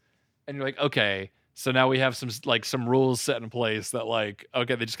Time. And you're like, okay. So now we have some rules set in place that like,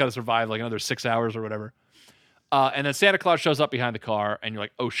 okay, they just got to survive like another 6 hours or whatever. And then Santa Claus shows up behind the car and you're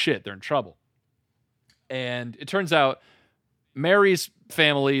like, oh shit, they're in trouble. And it turns out Mary's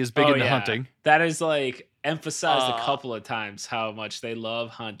family is big into hunting. That is like emphasized a couple of times how much they love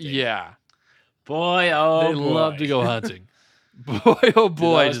hunting. Yeah. Boy, they love to go hunting. Boy, oh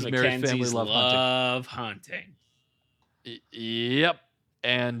boy, does Mary's family love hunting. Yep.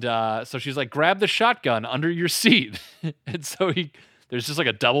 And so she's like, grab the shotgun under your seat. And so there's just like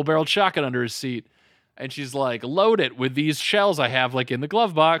a double-barreled shotgun under his seat. And she's like, load it with these shells I have like in the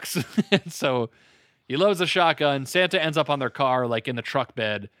glove box. And so he loads the shotgun. Santa ends up on their car, like in the truck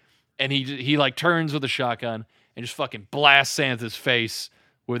bed. And he like turns with the shotgun and just fucking blasts Santa's face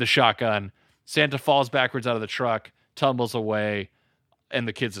with a shotgun. Santa falls backwards out of the truck, tumbles away, and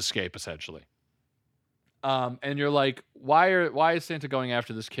the kids escape essentially. And you're like, why is Santa going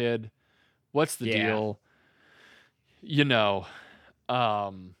after this kid? What's the deal? You know,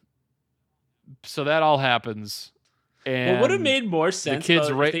 so that all happens. And would have made more sense kids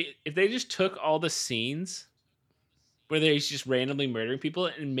if they just took all the scenes where they're just randomly murdering people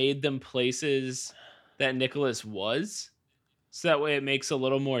and made them places that Nicholas was, so that way it makes a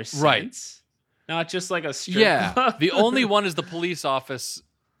little more sense. Right. Not just like a strip club. The only one is the police office.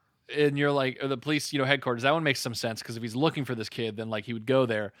 And you're like, or the police, headquarters. That one makes some sense because if he's looking for this kid, then like he would go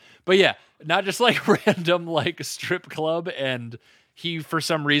there. But yeah, not just like random like strip club, and he for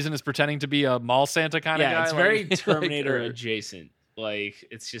some reason is pretending to be a mall Santa kind of guy. Yeah, it's very Terminator adjacent. Like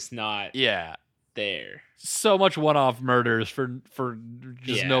it's just not. There. So much one-off murders for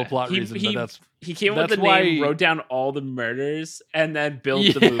just no plot reason. But he came up with the name, wrote down all the murders, and then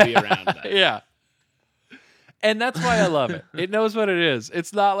built the movie around that. Yeah. And that's why I love it. It knows what it is.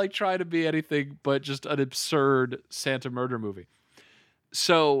 It's not like trying to be anything but just an absurd Santa murder movie.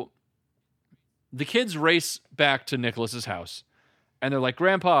 So the kids race back to Nicholas's house, and they're like,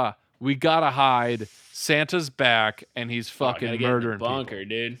 Grandpa, we gotta hide. Santa's back, and he's fucking murdering bunker, people.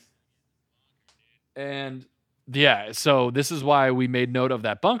 Dude. And yeah, so this is why we made note of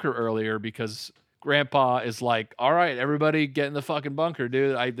that bunker earlier, because Grandpa is like, all right, everybody get in the fucking bunker,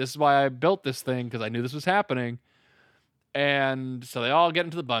 dude. This is why I built this thing, because I knew this was happening. And so they all get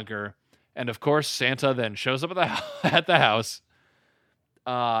into the bunker. And of course, Santa then shows up at the house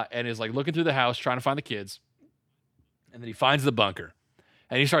and is like looking through the house, trying to find the kids. And then he finds the bunker.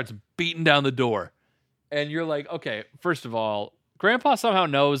 And he starts beating down the door. And you're like, okay, first of all, Grandpa somehow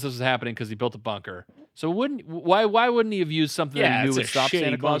knows this is happening because he built a bunker. So why wouldn't he have used something that he knew would stop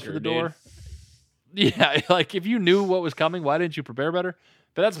Santa Claus for the door? Yeah, like if you knew what was coming, why didn't you prepare better?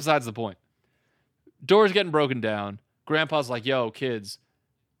 But that's besides the point. Door's getting broken down. Grandpa's like, yo, kids,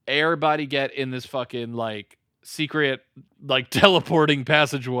 everybody get in this fucking like secret like teleporting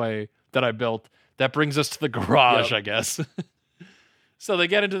passageway that I built that brings us to the garage, I guess. So they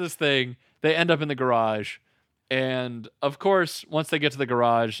get into this thing. They end up in the garage. And of course, once they get to the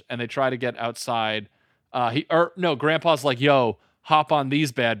garage and they try to get outside, Grandpa's like, yo, hop on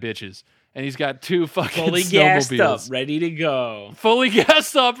these bad bitches. And he's got two fucking fully gassed up, ready to go. Fully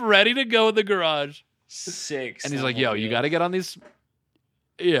gassed up, ready to go in the garage. 6. And he's like, yo, you got to get on these.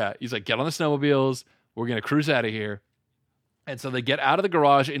 Yeah. He's like, get on the snowmobiles. We're going to cruise out of here. And so they get out of the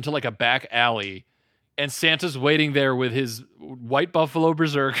garage into like a back alley. And Santa's waiting there with his white buffalo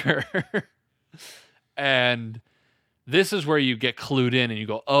berserker. And this is where you get clued in and you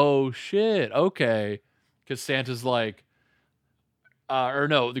go, oh shit, okay. Because Santa's like,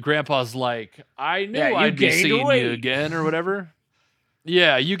 the grandpa's like, I knew I'd be seeing you again or whatever.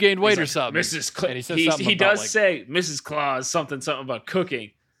 Yeah, you gained weight or something. He does say Mrs. Claus something about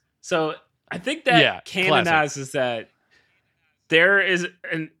cooking. So I think that canonizes that there is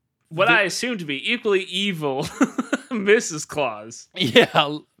I assume to be equally evil Mrs. Claus.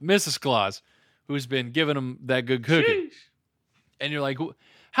 Yeah, Mrs. Claus, who's been giving him that good cooking. Sheesh. And you're like,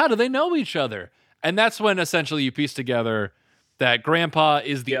 how do they know each other? And that's when essentially you piece together that Grandpa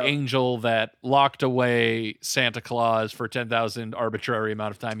is the angel that locked away Santa Claus for 10,000 arbitrary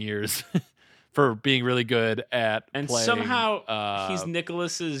amount of time years for being really good at playing. And somehow he's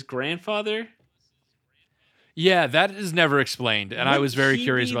Nicholas's grandfather? Yeah, that is never explained, and I was very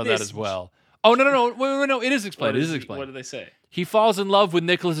curious about that as well. Oh, no. Wait, no, it is explained. It is explained. What do they say? He falls in love with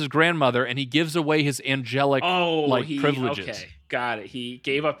Nicholas's grandmother, and he gives away his angelic privileges. Okay, got it. He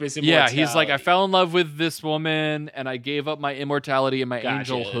gave up his immortality. Yeah, he's like, I fell in love with this woman, and I gave up my immortality and my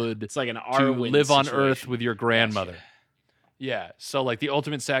angelhood it's like an to live situation. On Earth with your grandmother. Gotcha. Yeah, so like the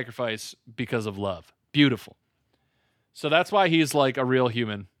ultimate sacrifice because of love. Beautiful. So that's why he's like a real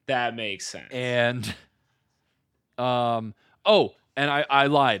human. That makes sense. And... I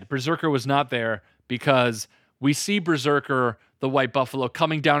lied. Berserker was not there because we see Berserker, the white buffalo,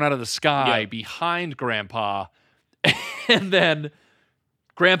 coming down out of the sky behind Grandpa. And then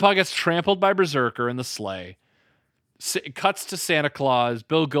Grandpa gets trampled by Berserker in the sleigh. It cuts to Santa Claus.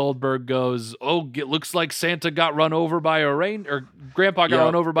 Bill Goldberg goes, it looks like Santa got run over by a reindeer, or Grandpa got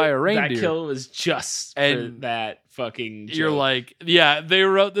run over by a reindeer. That kill was just for that fucking joke. You're like, yeah, they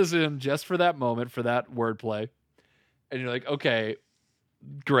wrote this in just for that moment, for that wordplay. And you're like, okay,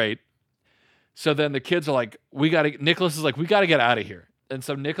 great. So then the kids are like, Nicholas is like, we got to get out of here. And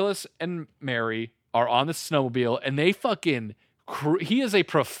so Nicholas and Mary are on the snowmobile, and they fucking, he is a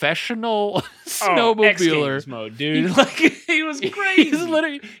professional snowmobiler. X Games mode, dude. He was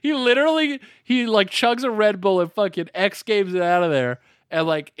crazy. He literally chugs a Red Bull and fucking X Games it out of there, and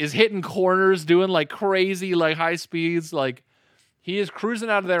like is hitting corners, doing like crazy, like high speeds. Like he is cruising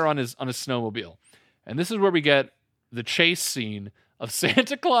out of there on his snowmobile. And this is where we get the chase scene of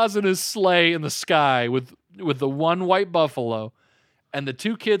Santa Claus in his sleigh in the sky with the one white buffalo and the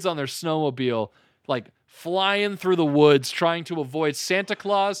two kids on their snowmobile, like flying through the woods trying to avoid Santa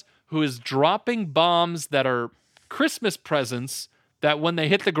Claus, who is dropping bombs that are Christmas presents that when they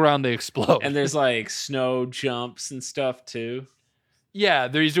hit the ground, they explode. And there's like snow jumps and stuff too. Yeah,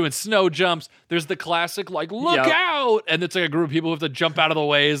 he's doing snow jumps. There's the classic, like, look out! And it's like a group of people who have to jump out of the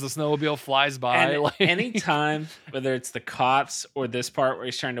way as the snowmobile flies by. And anytime, whether it's the cops or this part where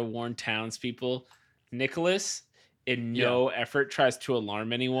he's trying to warn townspeople, Nicholas, in no effort, tries to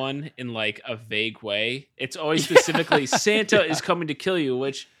alarm anyone in, like, a vague way. It's always specifically, Santa is coming to kill you,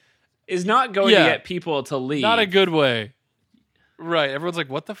 which is not going to get people to leave. Not a good way. Right. Everyone's like,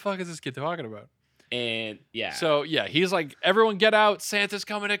 what the fuck is this kid talking about? And so he's like, everyone get out! Santa's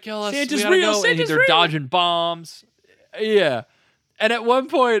coming to kill us. Santa's real. Go. Santa's they're real. Dodging bombs. Yeah, and at one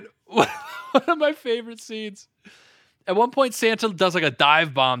point, one of my favorite scenes. At one point, Santa does like a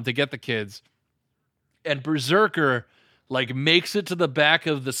dive bomb to get the kids, and Berserker like makes it to the back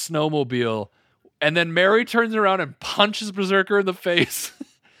of the snowmobile, and then Mary turns around and punches Berserker in the face,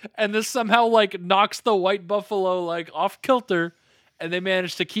 and this somehow like knocks the white buffalo like off kilter, and they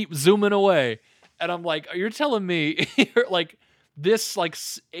manage to keep zooming away. And I'm like, you're telling me like this like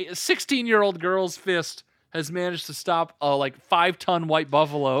 16-year-old girl's fist has managed to stop a like 5-ton white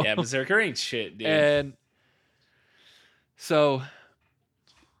buffalo? Yeah, Berserker ain't shit, dude. And so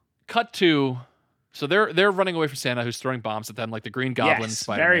cut to, so they're running away from Santa, who's throwing bombs at them, like the Green Goblin. Yes,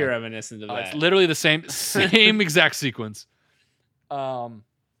 Spider-Man. Very reminiscent of that. It's literally the same exact sequence. And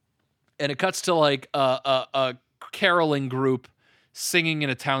it cuts to like a caroling group singing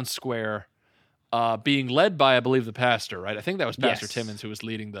in a town square. Being led by, I believe, the pastor, right? I think that was Pastor Timmons who was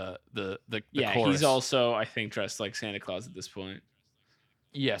leading the chorus. He's also, I think, dressed like Santa Claus at this point.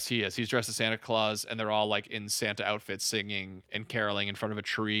 Yes, he is. He's dressed as Santa Claus, and they're all like in Santa outfits, singing and caroling in front of a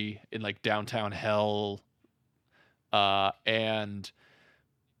tree in like downtown hell. And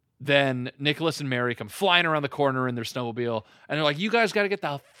then Nicholas and Mary come flying around the corner in their snowmobile, and they're like, "You guys got to get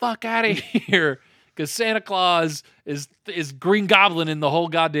the fuck out of here, because Santa Claus is Green Goblin in the whole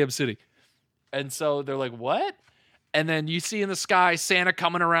goddamn city." And so they're like, what? And then you see in the sky Santa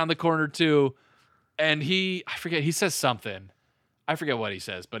coming around the corner too. And he says something. I forget what he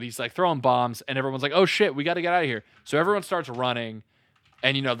says, but he's like throwing bombs and everyone's like, oh shit, we got to get out of here. So everyone starts running.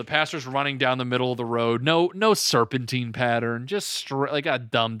 And, the pastor's running down the middle of the road. No serpentine pattern, just straight, like a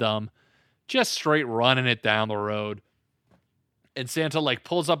dum-dum. Just straight running it down the road. And Santa like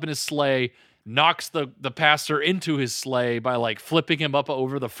pulls up in his sleigh, knocks the pastor into his sleigh by like flipping him up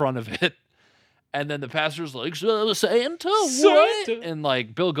over the front of it. And then the pastor's like, Santa, what? And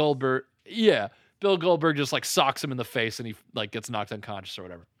like Bill Goldberg just like socks him in the face and he like gets knocked unconscious or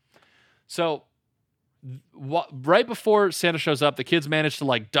whatever. So right before Santa shows up, the kids manage to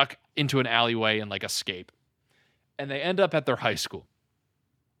like duck into an alleyway and like escape. And they end up at their high school.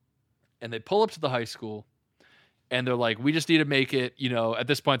 And they pull up to the high school and they're like, we just need to make it, at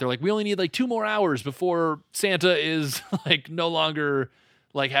this point, they're like, we only need like 2 more hours before Santa is like no longer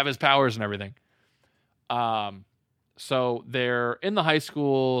like have his powers and everything. So they're in the high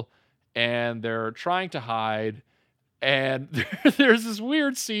school and they're trying to hide. And there's this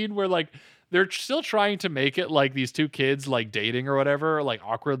weird scene where like they're still trying to make it like these 2 kids like dating or whatever, like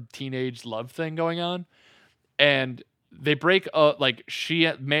awkward teenage love thing going on. And they break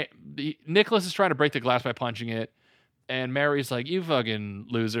Nicholas is trying to break the glass by punching it. And Mary's like, you fucking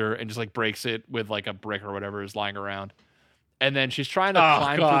loser. And just like breaks it with like a brick or whatever is lying around. And then she's trying to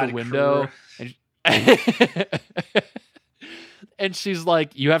climb through the window. And she's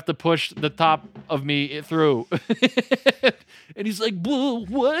like, you have to push the top of me through. And he's like,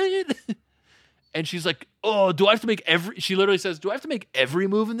 what? And she's like, oh, do I have to make she literally says, do I have to make every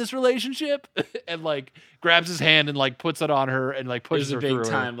move in this relationship? And like grabs his hand and like puts it on her and like pushes her through. There's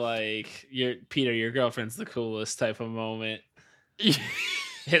a big time, like, Peter, your girlfriend's the coolest type of moment. It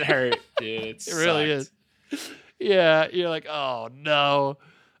hurt, dude. It really is. Yeah, you're like, oh no.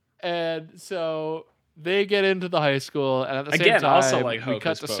 And so they get into the high school, and at the same time, also like we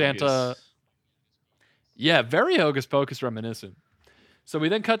cut to Pocus. Santa. Yeah, very Hocus Pocus reminiscent. So we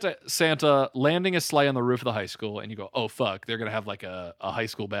then cut to Santa landing a sleigh on the roof of the high school, and you go, oh, fuck, they're going to have like a high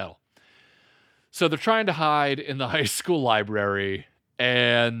school battle. So they're trying to hide in the high school library,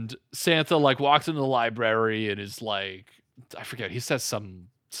 and Santa like walks into the library and is like, I forget, he says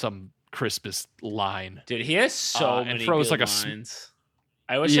some Christmas line. Dude, he has so many good lines.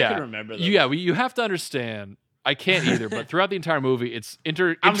 I wish I could remember them. Yeah, you have to understand. I can't either, but throughout the entire movie, it's I'm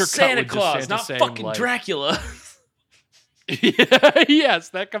intercut Santa with Claus, just Santa not saying, fucking like, Dracula. Yes,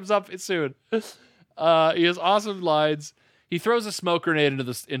 that comes up soon. He has awesome lines. He throws a smoke grenade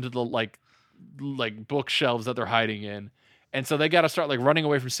into the like bookshelves that they're hiding in, and so they got to start like running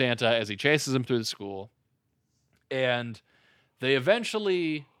away from Santa as he chases them through the school. And they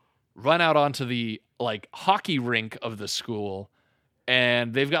eventually run out onto the like hockey rink of the school,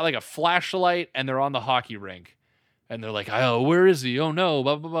 and they've got like a flashlight, and they're on the hockey rink, and they're like, "Oh, where is he? Oh no!"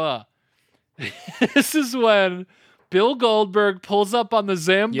 Blah blah blah. This is when Bill Goldberg pulls up on the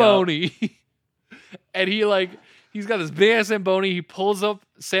Zamboni, and he's got this big ass Zamboni. He pulls up,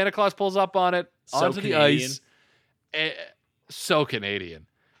 Santa Claus pulls up on it onto the ice. So Canadian.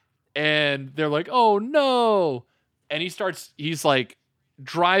 And they're like, oh no. And he's like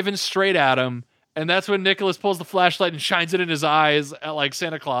driving straight at him. And that's when Nicholas pulls the flashlight and shines it in his eyes at like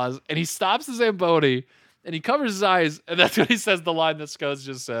Santa Claus. And he stops the Zamboni and he covers his eyes. And that's when he says the line that Scots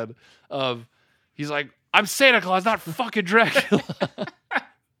just said he's like, I'm Santa Claus, not fucking Dracula.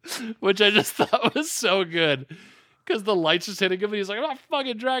 Which I just thought was so good. Because the light's just hitting him and he's like, I'm not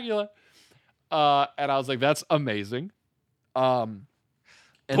fucking Dracula. And I was like, that's amazing. And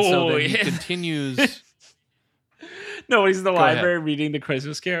so then he continues. No, he's in the library reading the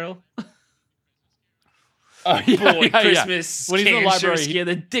Christmas Carol. Oh, yeah, boy, Christmas when he's in the library, sure scare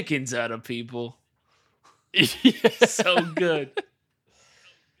the dickens out of people. Yeah. So good.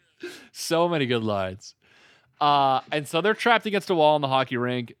 So many good lines. And so they're trapped against a wall in the hockey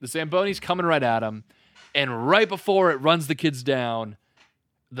rink. The Zamboni's coming right at them. And right before it runs the kids down,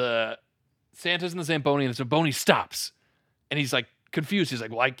 the Santa's in the Zamboni, and the Zamboni stops. And he's like confused. He's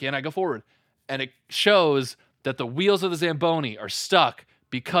like, why can't I go forward? And it shows that the wheels of the Zamboni are stuck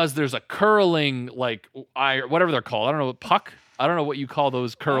because there's a curling, like, whatever they're called. I don't know, puck? I don't know what you call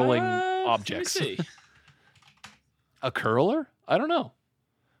those curling objects. Let me see. A curler? I don't know.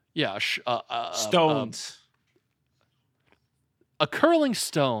 Yeah. Stones. A curling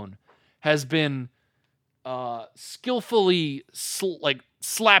stone has been skillfully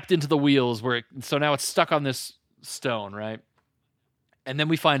slapped into the wheels so now it's stuck on this stone, right? And then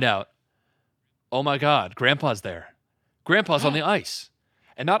we find out, oh my God, Grandpa's there. Grandpa's on the ice.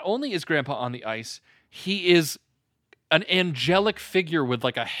 And not only is Grandpa on the ice, he is an angelic figure with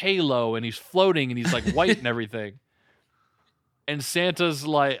like a halo, and he's floating and he's like white and everything. And Santa's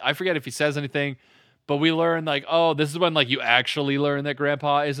like, I forget if he says anything, but we learn like, oh, this is when like you actually learn that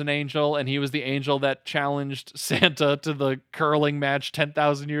Grandpa is an angel, and he was the angel that challenged Santa to the curling match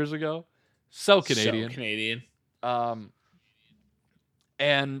 10,000 years ago. So Canadian.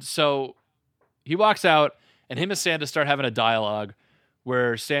 And so he walks out, and him and Santa start having a dialogue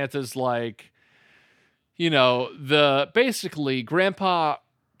where Santa's like, basically Grandpa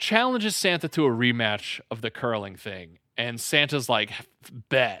challenges Santa to a rematch of the curling thing. And Santa's like,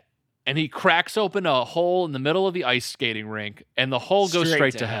 bet. And he cracks open a hole in the middle of the ice skating rink, and the hole goes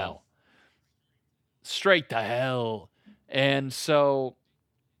straight to hell. straight to hell. And so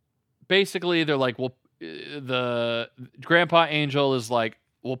basically they're like, well, the Grandpa Angel is like,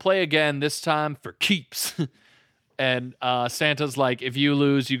 we'll play again, this time for keeps. And Santa's like, if you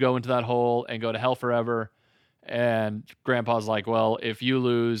lose, you go into that hole and go to hell forever. And Grandpa's like, well, if you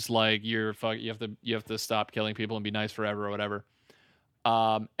lose, like you have to stop killing people and be nice forever or whatever.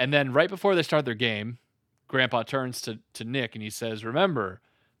 And then right before they start their game, Grandpa turns to Nick and he says, remember,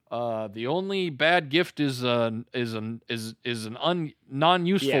 the only bad gift is non-useful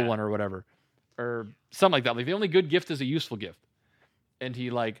one or whatever, or something like that. Like the only good gift is a useful gift. And he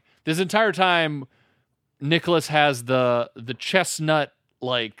like this entire time, Nicholas has the chestnut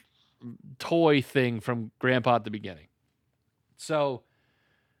like toy thing from Grandpa at the beginning. So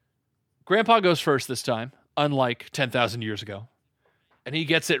Grandpa goes first this time, unlike 10,000 years ago. And he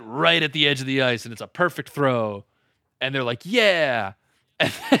gets it right at the edge of the ice, and it's a perfect throw. And they're like, yeah.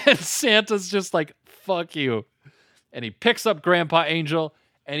 And then Santa's just like, fuck you. And he picks up Grandpa Angel,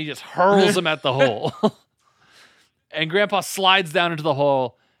 and he just hurls him at the hole. And Grandpa slides down into the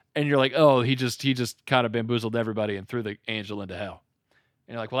hole, and you're like, oh, he just kind of bamboozled everybody and threw the angel into hell.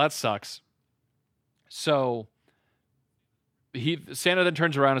 And you're like, well, that sucks. So Santa then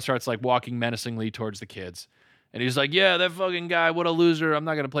turns around and starts like walking menacingly towards the kids. And he's like, yeah, that fucking guy, what a loser. I'm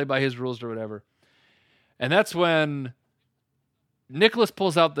not going to play by his rules or whatever. And that's when Nicholas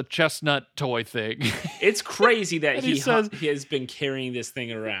pulls out the chestnut toy thing. It's crazy that he has been carrying this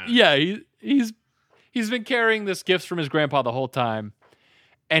thing around. Yeah, he's been carrying this gift from his grandpa the whole time.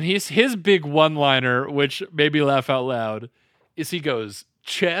 And his big one-liner, which made me laugh out loud, is he goes,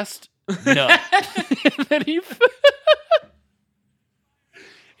 chest nut. And then he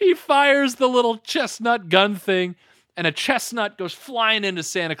fires the little chestnut gun thing, and a chestnut goes flying into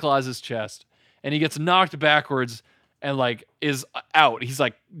Santa Claus's chest, and he gets knocked backwards and like is out. He's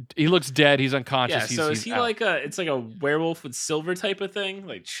like, he looks dead. He's unconscious. Yeah. So is he out. it's like a werewolf with silver type of thing,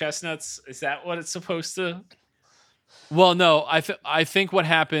 like chestnuts? Is that what it's supposed to? Well, no. I think what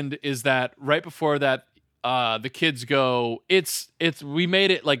happened is that right before that, the kids go, we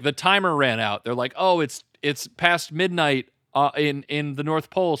made it, like the timer ran out. They're like, oh, it's past midnight. In the North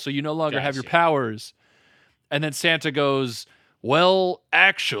Pole, so you no longer have your powers. And then Santa goes, well,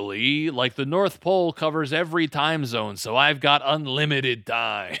 actually, like the North Pole covers every time zone, so I've got unlimited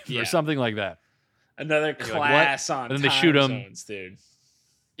time, or something like that. Another class like, on and then time they shoot zones, dude.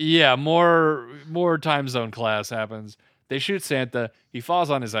 Yeah, more time zone class happens. They shoot Santa, he falls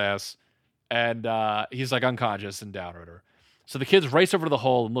on his ass, and he's like unconscious and down or So the kids race over to the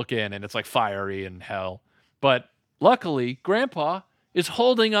hole and look in, and it's like fiery and hell. But luckily, Grandpa is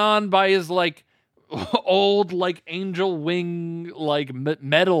holding on by his like old like angel wing like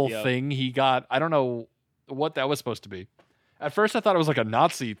metal thing he got. I don't know what that was supposed to be. At first, I thought it was like a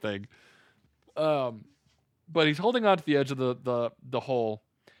Nazi thing. But he's holding on to the edge of the hole,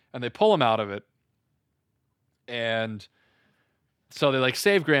 and they pull him out of it. And so they like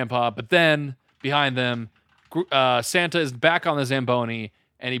save Grandpa, but then behind them, Santa is back on the Zamboni,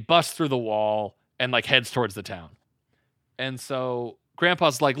 and he busts through the wall and like heads towards the town. And so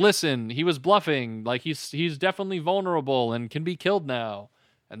Grandpa's like, listen, he was bluffing. Like he's definitely vulnerable and can be killed now.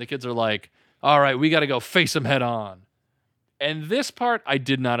 And the kids are like, all right, we got to go face him head on. And this part I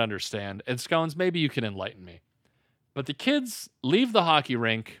did not understand. And Scones, maybe you can enlighten me. But the kids leave the hockey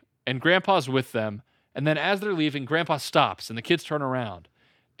rink and Grandpa's with them. And then as they're leaving, Grandpa stops and the kids turn around.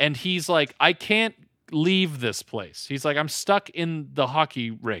 And he's like, I can't leave this place. He's like, I'm stuck in the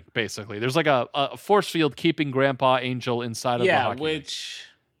hockey rink, basically. There's like a force field keeping Grandpa Angel inside of the hockey rink.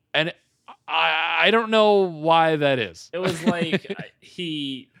 And I don't know why that is. It was like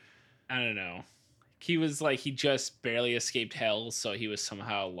I don't know. He was like, he just barely escaped hell, so he was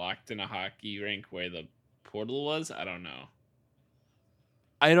somehow locked in a hockey rink where the portal was. I don't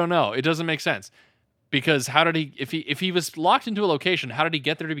know. It doesn't make sense. Because how did he, if he was locked into a location, how did he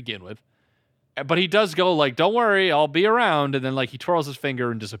get there to begin with? But he does go like, don't worry, I'll be around. And then like he twirls his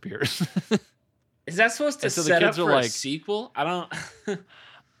finger and disappears. Is that supposed to set up for a sequel?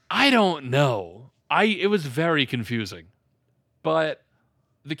 I don't know. It was very confusing. But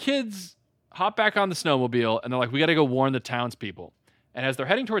the kids hop back on the snowmobile and they're like, we got to go warn the townspeople. And as they're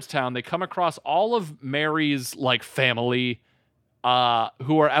heading towards town, they come across all of Mary's like family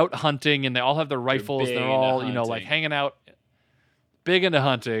who are out hunting, and they all have their rifles. They're all, like hanging out, big into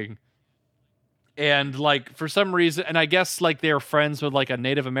hunting. And like for some reason, and I guess like they're friends with like a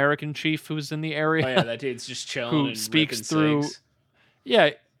Native American chief who's in the area. Oh yeah, that dude's just chilling. Who and speaks through? Cigs. Yeah,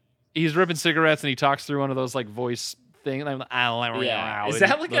 he's ripping cigarettes and he talks through one of those like voice things. Yeah, is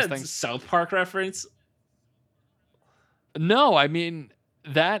that like a things? South Park reference? No, I mean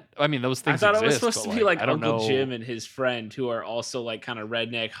I mean, those things I thought exist, it was supposed to be like I don't Uncle know. Jim and his friend who are also like kind of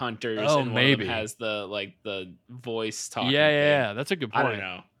redneck hunters. Oh, and maybe. one of them has the voice talking. Yeah. That's a good point.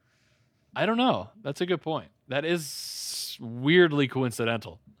 I don't know. That's a good point. That is weirdly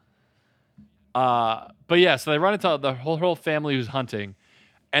coincidental. But yeah, so they run into the whole family who's hunting,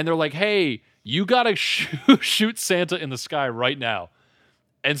 and they're like, "Hey, you gotta shoot Santa in the sky right now."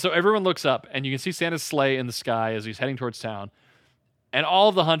 And so everyone looks up, and you can see Santa's sleigh in the sky as he's heading towards town. And all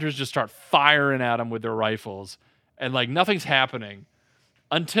of the hunters just start firing at him with their rifles, and like nothing's happening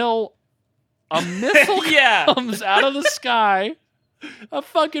until a missile comes out of the sky. A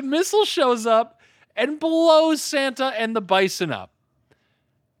fucking missile shows up and blows Santa and the bison up.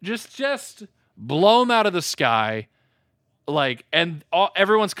 Just blow them out of the sky, like, and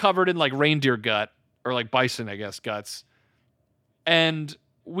everyone's covered in like reindeer gut or like bison, I guess, guts. And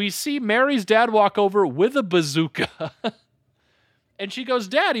we see Mary's dad walk over with a bazooka. And she goes,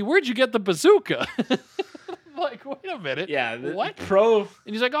 "Daddy, where'd you get the bazooka?" I'm like, wait a minute. Yeah, what? Pro. And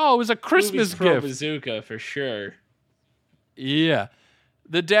he's like, "Oh, it was a Christmas gift." Bazooka for sure. Yeah.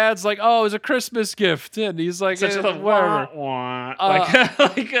 The dad's like, "Oh, it was a Christmas gift," and he's like, Such a whatever.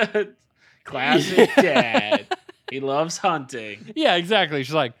 Like a classic dad. He loves hunting. Yeah, exactly.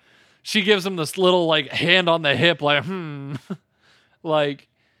 She's like, she gives him this little like hand on the hip, like, like,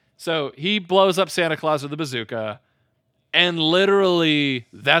 so he blows up Santa Claus with a bazooka. And literally,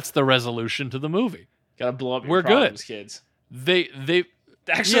 that's the resolution to the movie. Gotta blow up your We're problems, good. kids. They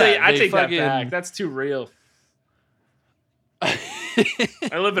Actually, yeah, I they take fucking, that back. That's too real. I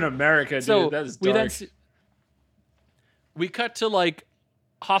live in America, dude. So That is dark. We cut to like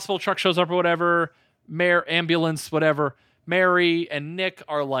hospital truck shows up or whatever, ambulance, whatever. Mary and Nick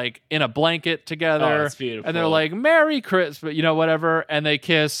are like in a blanket together. Oh, that's beautiful. And they're like, "Merry Christmas," whatever. And they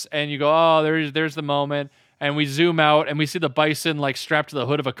kiss, and you go, "Oh, there's the moment." And we zoom out, and we see the bison like strapped to the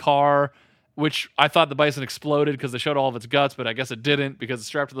hood of a car, which I thought the bison exploded because they showed all of its guts, but I guess it didn't because it's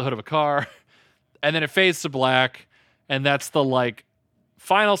strapped to the hood of a car. And then it fades to black, and that's the like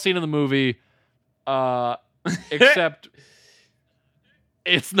final scene of the movie. Except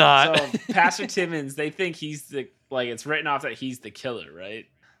it's not. So Pastor Timmons, they think he's it's written off that he's the killer, right?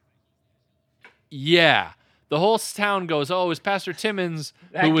 Yeah. The whole town goes, "Oh, it was Pastor Timmons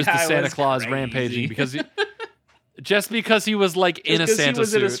who was the Santa Claus crazy. rampaging because because he was like in a Santa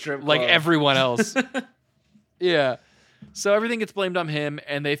suit like everyone else." Yeah. So everything gets blamed on him,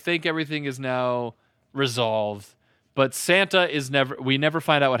 and they think everything is now resolved. But Santa we never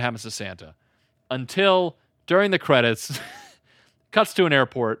find out what happens to Santa until during the credits, cuts to an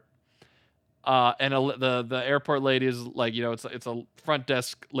airport. And the airport lady is like, it's a front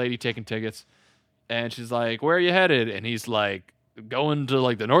desk lady taking tickets. And she's like, "Where are you headed?" And he's like, "Going to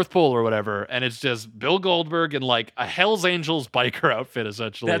like the North Pole or whatever." And it's just Bill Goldberg in like a Hell's Angels biker outfit,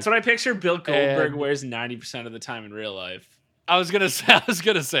 essentially. That's what I picture Bill Goldberg wears 90% of the time in real life. I was gonna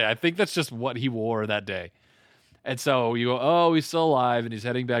say, I think that's just what he wore that day. And so you go, "Oh, he's still alive, and he's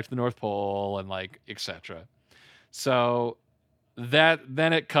heading back to the North Pole," and like etc. So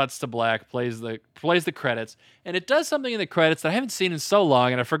then it cuts to black, plays the credits, and it does something in the credits that I haven't seen in so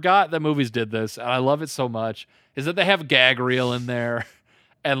long, and I forgot that movies did this, and I love it so much, is that they have gag reel in there.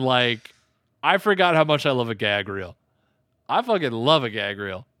 And like, I forgot how much I love a gag reel. I fucking love a gag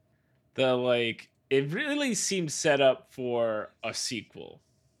reel. It really seems set up for a sequel.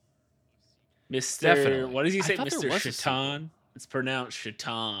 Definitely. What does he say, Mr. Shaitan? It's pronounced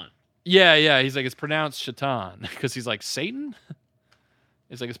Shaitan. Yeah. He's like, it's pronounced Shaitan because he's like Satan.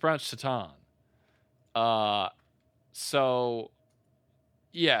 It's like, it's pronounced Shaitan. So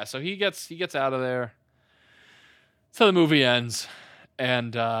he gets out of there. So the movie ends,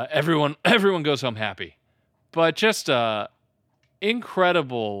 and everyone goes home happy. But just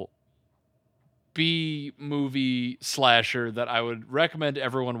incredible B movie slasher that I would recommend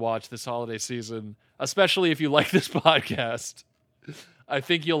everyone watch this holiday season, especially if you like this podcast. I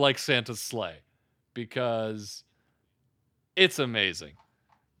think you'll like Santa's Sleigh because it's amazing.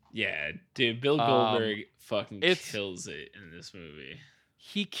 Yeah, dude, Bill Goldberg fucking kills it in this movie.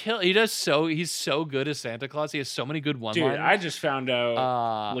 He's so good as Santa Claus. He has so many good one-liners. Dude, I just found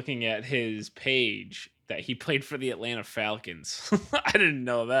out looking at his page that he played for the Atlanta Falcons. I didn't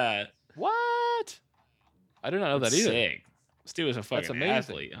know that. What? I did not know that either. Sick. This dude was a fucking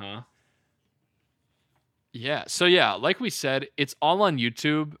athlete, huh? Yeah. So yeah, like we said, it's all on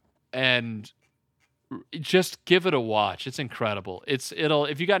YouTube, and just give it a watch. It's incredible.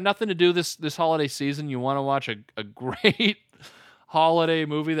 If you got nothing to do this holiday season, you want to watch a great holiday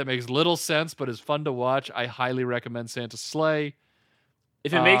movie that makes little sense but is fun to watch, I highly recommend Santa's Sleigh.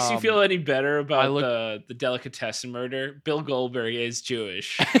 If it makes you feel any better about the delicatessen murder, Bill Goldberg is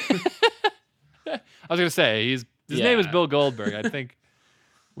Jewish. I was gonna say his name is Bill Goldberg. I think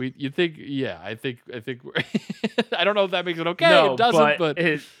I think I don't know if that makes it okay. No, it doesn't, but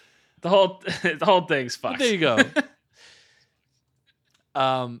the whole thing's fucked. There you go.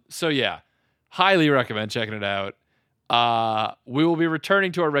 So yeah, highly recommend checking it out. We will be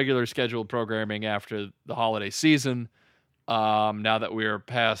returning to our regular scheduled programming after the holiday season. Now that we are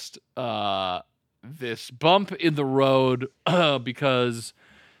past this bump in the road, because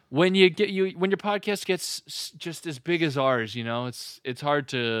when your podcast gets just as big as ours, it's hard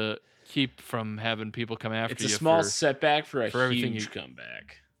to keep from having people come after you. It's a small setback for a huge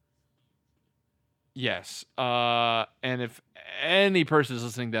comeback. Yes. And if any person is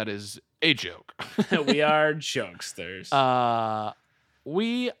listening, that is a joke. We are jokesters.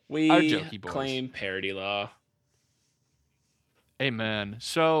 We are jokey boys. Claim parody law. Amen.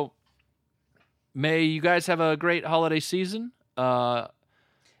 So, may you guys have a great holiday season. You know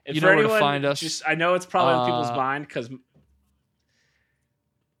where to find us. I know it's probably on people's mind because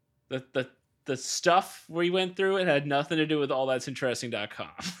the stuff we went through, it had nothing to do with allthat'sinteresting.com.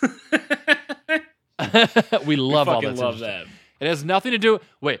 We love all that. Love them. It has nothing to do.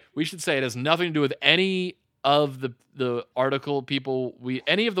 Wait, we should say it has nothing to do with any of the article people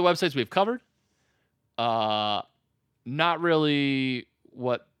any of the websites we've covered. Not really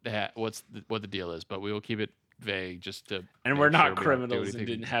what the deal is, but we will keep it vague just to. And we're not criminals and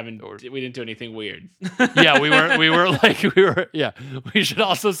we didn't do anything weird. Yeah, we were. Yeah, we should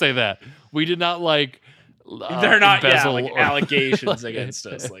also say that we did not like. They're not allegations against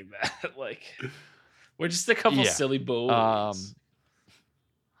us like that. Like we're just a couple silly boys.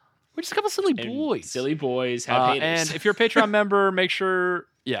 We're just a couple silly boys. Silly boys have haters. And if you're a Patreon member, make sure.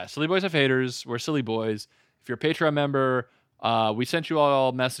 Yeah, silly boys have haters. We're silly boys. If you're a Patreon member, we sent you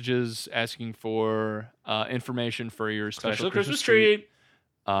all messages asking for information for your special Christmas treat.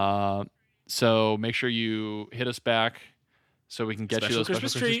 So make sure you hit us back so we can get you those special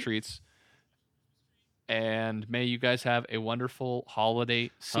Christmas treats. And may you guys have a wonderful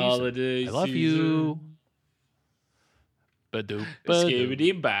holiday season. I love you.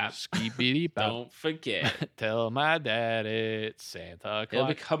 Skibbity-bop. Skibbity-bop. Don't forget. Tell my dad it's Santa Claus. He'll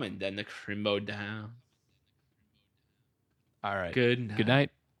be coming, then the crimbo down. All right. Good night.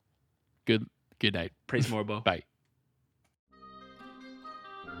 Good night. Good night. Praise Morbo. Bye.